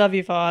 Fods. We love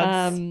you,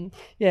 Fods.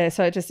 Yeah,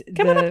 so it just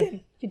Come on up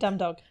then, you dumb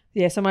dog.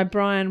 Yeah, so my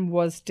Brian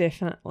was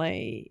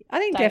definitely, I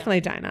think Dana.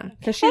 definitely Dana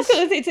because Well,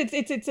 she's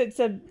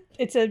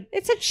it's a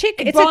it's a chick,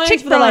 it's Brian's a chick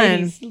for the Brian.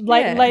 ladies.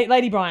 Yeah.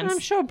 Lady Brian's. I'm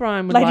sure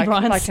Brian would Lady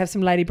Brian's. like to have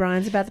some Lady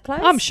Brian's about the place.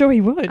 I'm sure he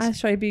would. I'm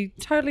sure he'd be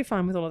totally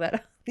fine with all of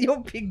that.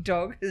 Your big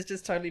dog is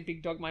just totally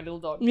big dog, my little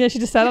dog. Yeah, she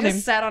just sat on She him.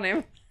 just sat on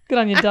him. Good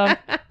on you, dog.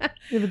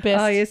 You're the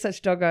best. Oh, you're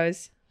such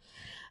doggos.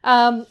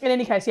 In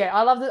any case, yeah,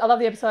 I love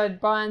the episode.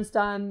 Brian's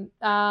done.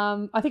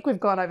 I think we've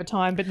gone over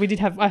time, but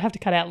I have to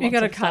cut out. You Lots got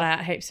to of cut stuff.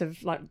 out heaps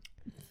of like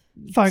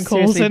phone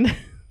calls seriously and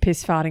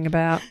piss farting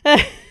about.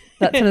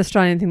 That's an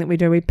Australian thing that we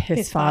do. We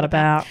piss fart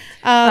about.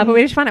 Um, But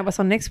we need to find out what's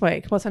on next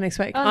week. What's on next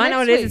week? I know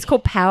next it is. week. It's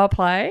called Power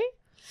Play.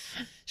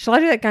 Shall I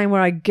do that game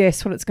where I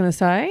guess what it's going to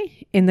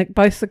say in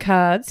both the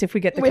cards? If we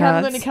get the we cards,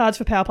 haven't got any cards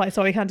for Power Play,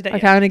 so we can't do that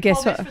Okay, yet. I'm going to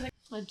guess Hold what. this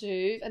for a I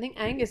do. I think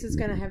Angus is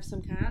going to have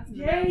some cards. In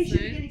the Yeah, mail you should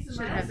soon. be getting some Should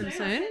mail have them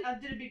soon. I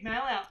did a big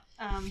mail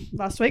out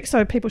last week,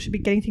 so people should be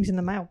getting things in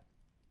the mail.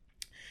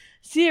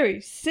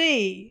 Series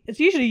C. It's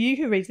usually you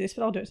who reads this,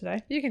 but I'll do it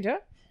today. You can do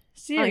it.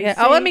 Series Okay.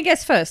 C. Oh, let me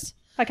guess first.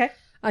 Okay.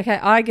 Okay,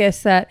 I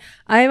guess that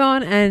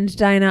Avon and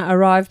Dana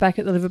arrive back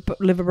at the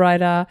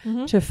Liberator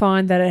to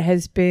find that it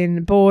has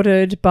been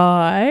boarded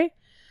by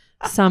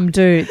some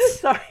dudes.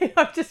 Sorry,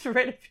 I've just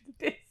read a bit of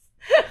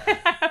this.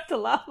 I have to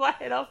laugh my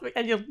head off,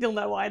 and you'll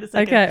know why in a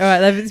second. Okay, all right.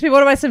 They've been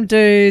boarded by some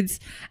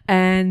dudes,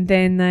 and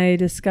then they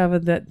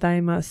discovered that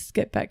they must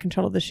get back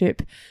control of the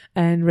ship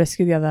and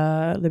rescue the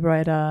other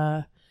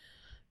Liberator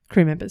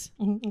crew members.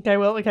 Mhm.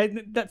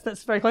 Okay,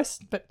 that's very close.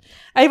 But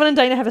Avon and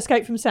Dana have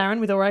escaped from Saren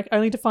with Aurak,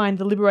 only to find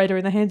the Liberator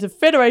in the hands of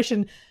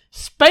Federation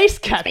Space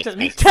Captain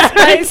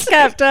Space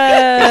Captain!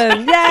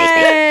 and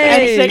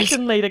Yay!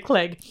 Section Leader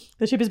Clegg.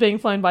 The ship is being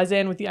flown by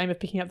Zen with the aim of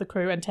picking up the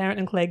crew, and Tarrant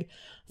and Clegg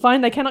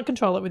find they cannot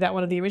control it without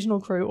one of the original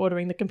crew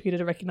ordering the computer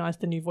to recognise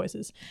the new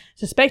voices.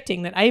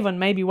 Suspecting that Avon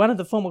may be one of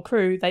the former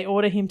crew, they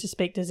order him to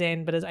speak to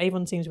Zen, but as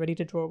Avon seems ready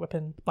to draw a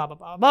weapon, blah, blah,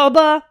 blah, blah,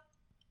 blah.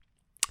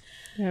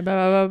 Yeah, ba,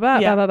 ba, ba,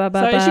 Yeah. ba, ba, ba,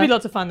 So it ba. should be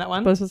lots of fun, that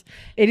one.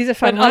 It is a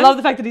fun But one. I love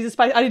the fact that he's a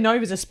space. I didn't know he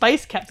was a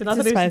space captain. I He's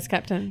a thought he was space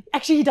captain.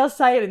 Actually, he does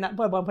say it in that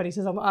at one point. He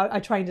says, "I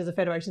trained as a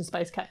Federation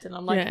space captain."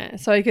 I'm like, Yeah,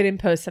 so he could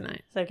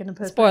impersonate. so he can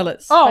impersonate.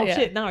 Spoilers. Oh but yeah.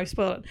 shit! No,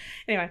 spoil it.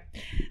 Anyway,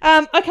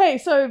 okay.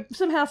 So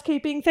some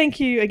housekeeping. Thank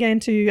you again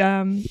to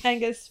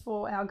Angus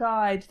for our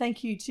guide.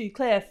 Thank you to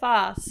Claire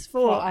Farce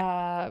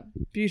for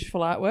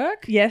Beautiful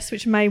artwork. yes,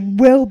 which may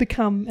well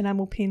become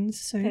enamel pins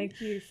soon. Thank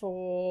you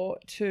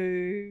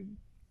to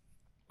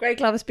Greg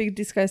Glover's Big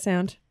Disco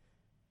Sound.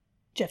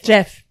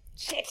 Jeff.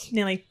 Shit,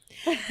 nearly.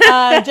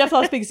 Jeff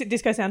loves Big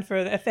Disco Sound for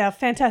our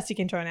fantastic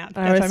intro and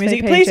outro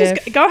music. RSVP, Please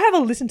Jeff. just go have a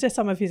listen to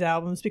some of his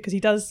albums because he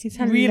does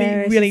really,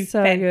 hilarious. really He's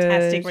so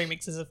fantastic good.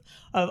 remixes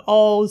of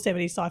old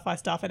 70s sci-fi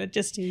stuff. And it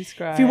just, He's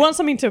great. if you want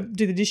something to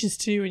do the dishes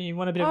to and you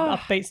want a bit of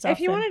upbeat stuff. If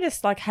you then- want to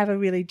just like have a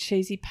really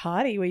cheesy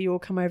party where you all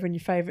come over and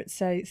your favourite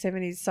say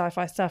 70s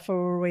sci-fi stuff, or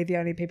are we the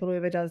only people who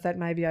ever does that?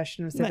 Maybe I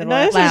shouldn't have said that No,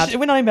 out this loud. is-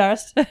 we're not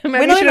embarrassed. Maybe We're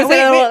we not should have embar-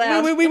 said it we-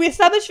 out loud. we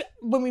established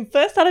when we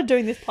first started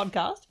doing this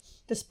podcast,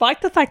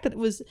 despite the fact that it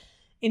was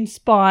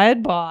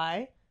inspired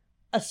by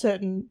a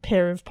certain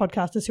pair of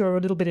podcasters who are a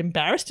little bit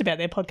embarrassed about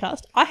their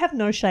podcast, I have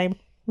no shame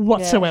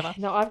whatsoever.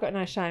 Yeah. No, I've got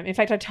no shame. In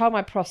fact, I told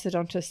my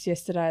prosthodontist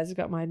yesterday as I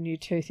got my new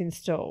tooth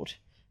installed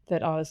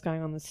that I was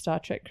going on the Star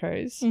Trek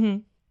cruise. Mm-hmm.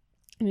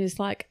 And he's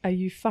like, are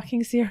you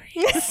fucking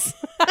serious?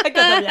 I got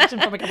that reaction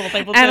from a couple of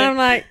people too. And I'm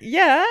like,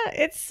 yeah,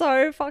 it's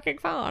so fucking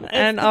fun.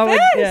 And the I would,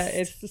 best. yeah,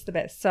 it's just the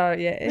best. So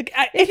yeah, Look,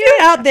 if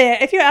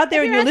you're out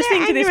there and you're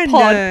listening to this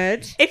pod,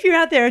 nerd, if you're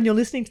out there and you're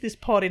listening to this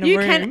pod in a you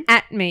room, can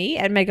at me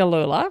at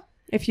Megalula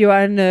if you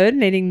are a nerd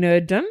needing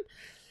nerddom.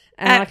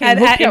 And I At can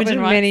hook you up Imogen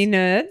with Rights. many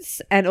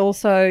nerds. And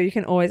also you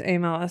can always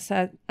email us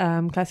at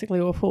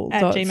classicallyawful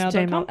At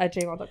gmail.com. at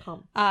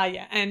gmail.com.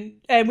 yeah,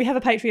 and we have a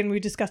Patreon. We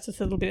discussed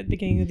this a little bit at the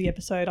beginning of the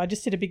episode. I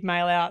just did a big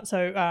mail out,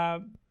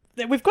 so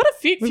we've got a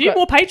few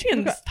more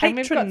patrons And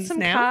we've got some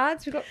now.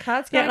 cards. We've got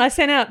cards Yeah, going. and I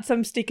sent out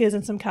some stickers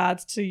and some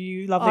cards to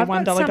you lovely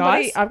 $1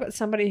 guys. I've got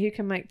somebody who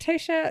can make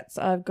t-shirts.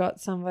 We've got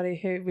somebody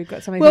who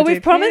Well, do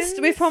we've promised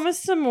pins.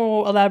 some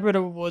more elaborate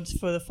awards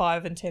for the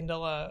 $5 and $10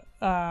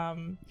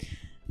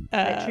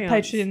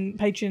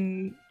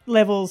 Patreon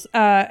levels,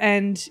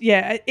 and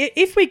yeah,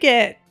 if we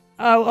get,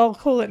 I'll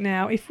call it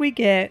now. If we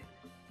get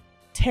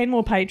 10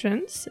 more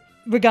patrons,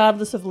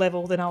 regardless of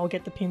level, then I will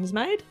get the pins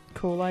made.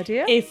 Cool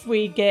idea. If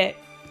we get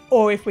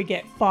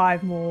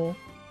 5 more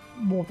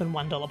than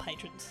 $1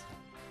 patrons.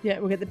 Yeah,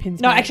 we'll get the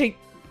pins. No, made. actually,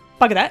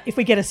 bugger that. If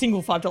we get a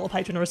single $5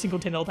 patron or a single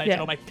 $10 patron, Yeah.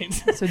 I'll make the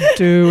pins. So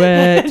do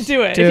it.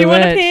 Do it. Do If you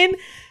want a it. pin,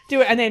 do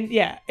it. And then,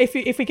 yeah, if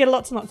we get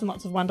lots and lots and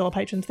lots of $1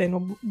 patrons,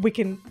 then we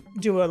can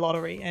do a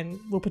lottery and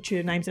we'll put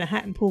your names in a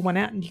hat and pull one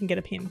out and you can get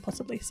a pin,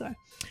 possibly. So,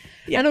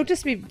 Yeah. And it'll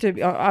just be.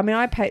 I mean,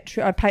 I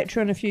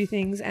Patreon a few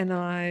things and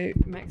I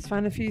Max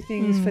Fun a few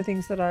things for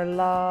things that I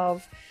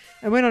love.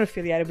 And we're not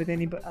affiliated with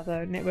any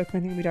other network or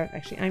anything. We don't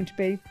actually aim to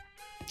be.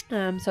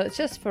 So it's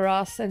just for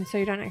us, and so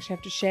you don't actually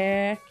have to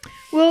share.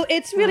 well,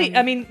 it's really,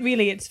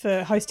 really, it's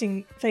for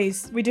hosting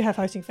fees. We do have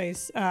hosting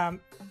fees.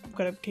 We've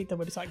got to keep the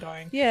website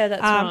going. Yeah,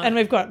 that's right. And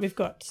we've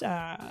got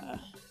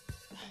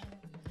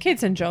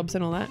Kids and jobs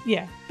and all that.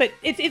 yeah, but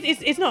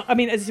it's not. I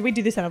mean, as we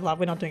do this out of love.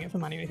 We're not doing it for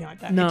money or anything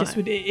like that. No.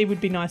 It would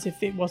be nice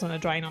if it wasn't a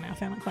drain on our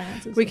family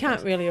finances. We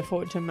can't really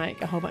afford to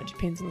make a whole bunch of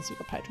pins unless we've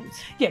got patrons.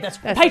 Yeah, that's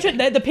That's patron.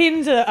 The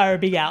pins are a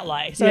big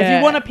outlay. So if Yeah.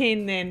 you want a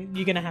pin, then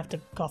you're going to have to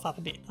cough up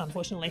a bit.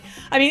 Unfortunately,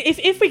 I mean,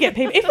 if we get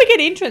people, if we get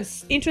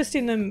interest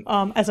in them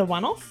as a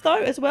one-off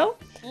though as well,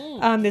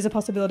 there's a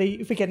possibility.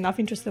 If we get enough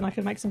interest, then I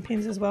can make some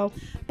pins as well.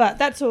 But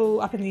that's all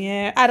up in the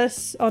air. Add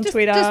us on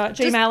Twitter.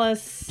 Gmail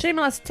us. Gmail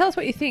us. Tell us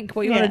what you think.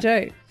 What you want to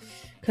do.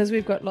 Because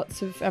we've got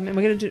lots of, and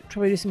we're going to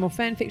probably do some more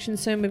fan fiction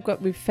soon.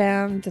 We've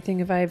found the thing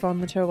of Avon,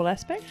 the terrible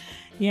aspect.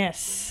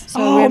 Yes.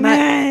 So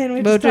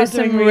we'll do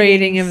some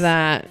reading of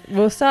that.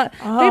 We'll start.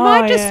 We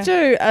might just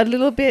do a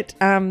little bit.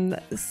 Another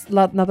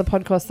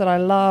podcast that I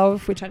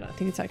love, which I don't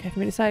think it's okay for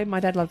me to say. My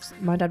dad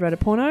wrote a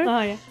porno.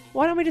 Oh yeah.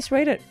 Why don't we just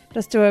read it?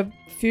 Just do a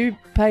few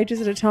pages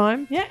at a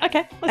time. Yeah.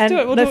 Okay. Let's And do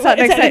it. We'll let's do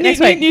it. start next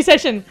week. New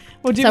session.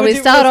 We'll do. So we'll we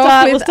start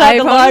off with we'll start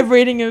Avon. the live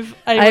reading of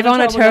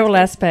Avon, a terrible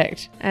aspect.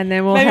 aspect, and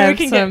then we'll Maybe we have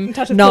can get some in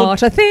touch with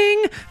not a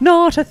thing.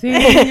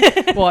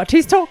 What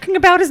he's talking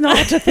about is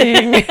not a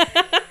thing,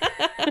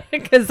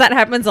 because that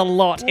happens a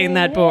lot in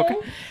that book.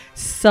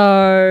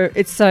 So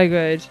it's so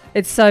good.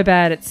 It's so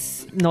bad.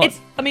 It's not.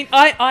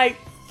 I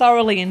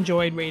thoroughly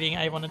enjoyed reading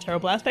Avon, a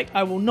terrible aspect.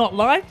 I will not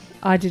lie.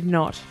 I did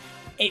not.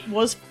 It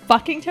was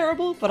fucking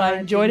terrible, but I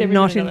enjoyed did every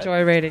not minute of it.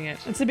 enjoy reading it.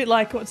 It's a bit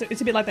like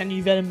that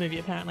new Venom movie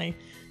apparently.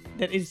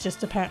 That is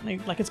just apparently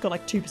like it's got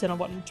like 2% on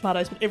Rotten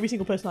Tomatoes, but every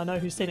single person I know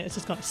who's seen it, it's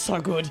just gone, it's so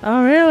good.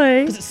 Oh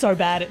really? Because it's so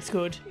bad, it's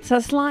good. So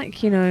it's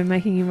like,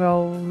 making your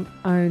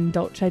own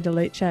Dolce de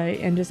Leche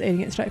and just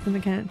eating it straight from the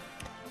can.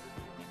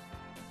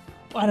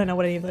 I don't know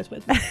what any of those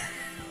words mean.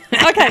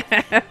 Okay,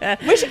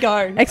 we should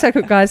go. Exo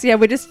Cook guys, yeah,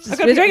 we're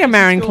gotta doing get a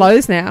Marin to school.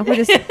 close now. We're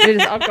just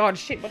oh god,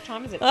 shit, what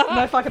time is it?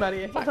 No fucking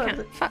idea. Fuck,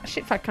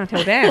 can't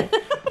tell down.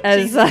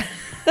 As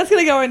That's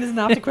gonna go in as an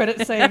after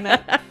credit scene.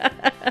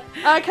 That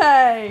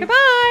Okay.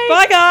 Goodbye.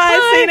 Bye, guys.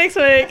 Bye. See you next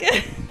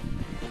week.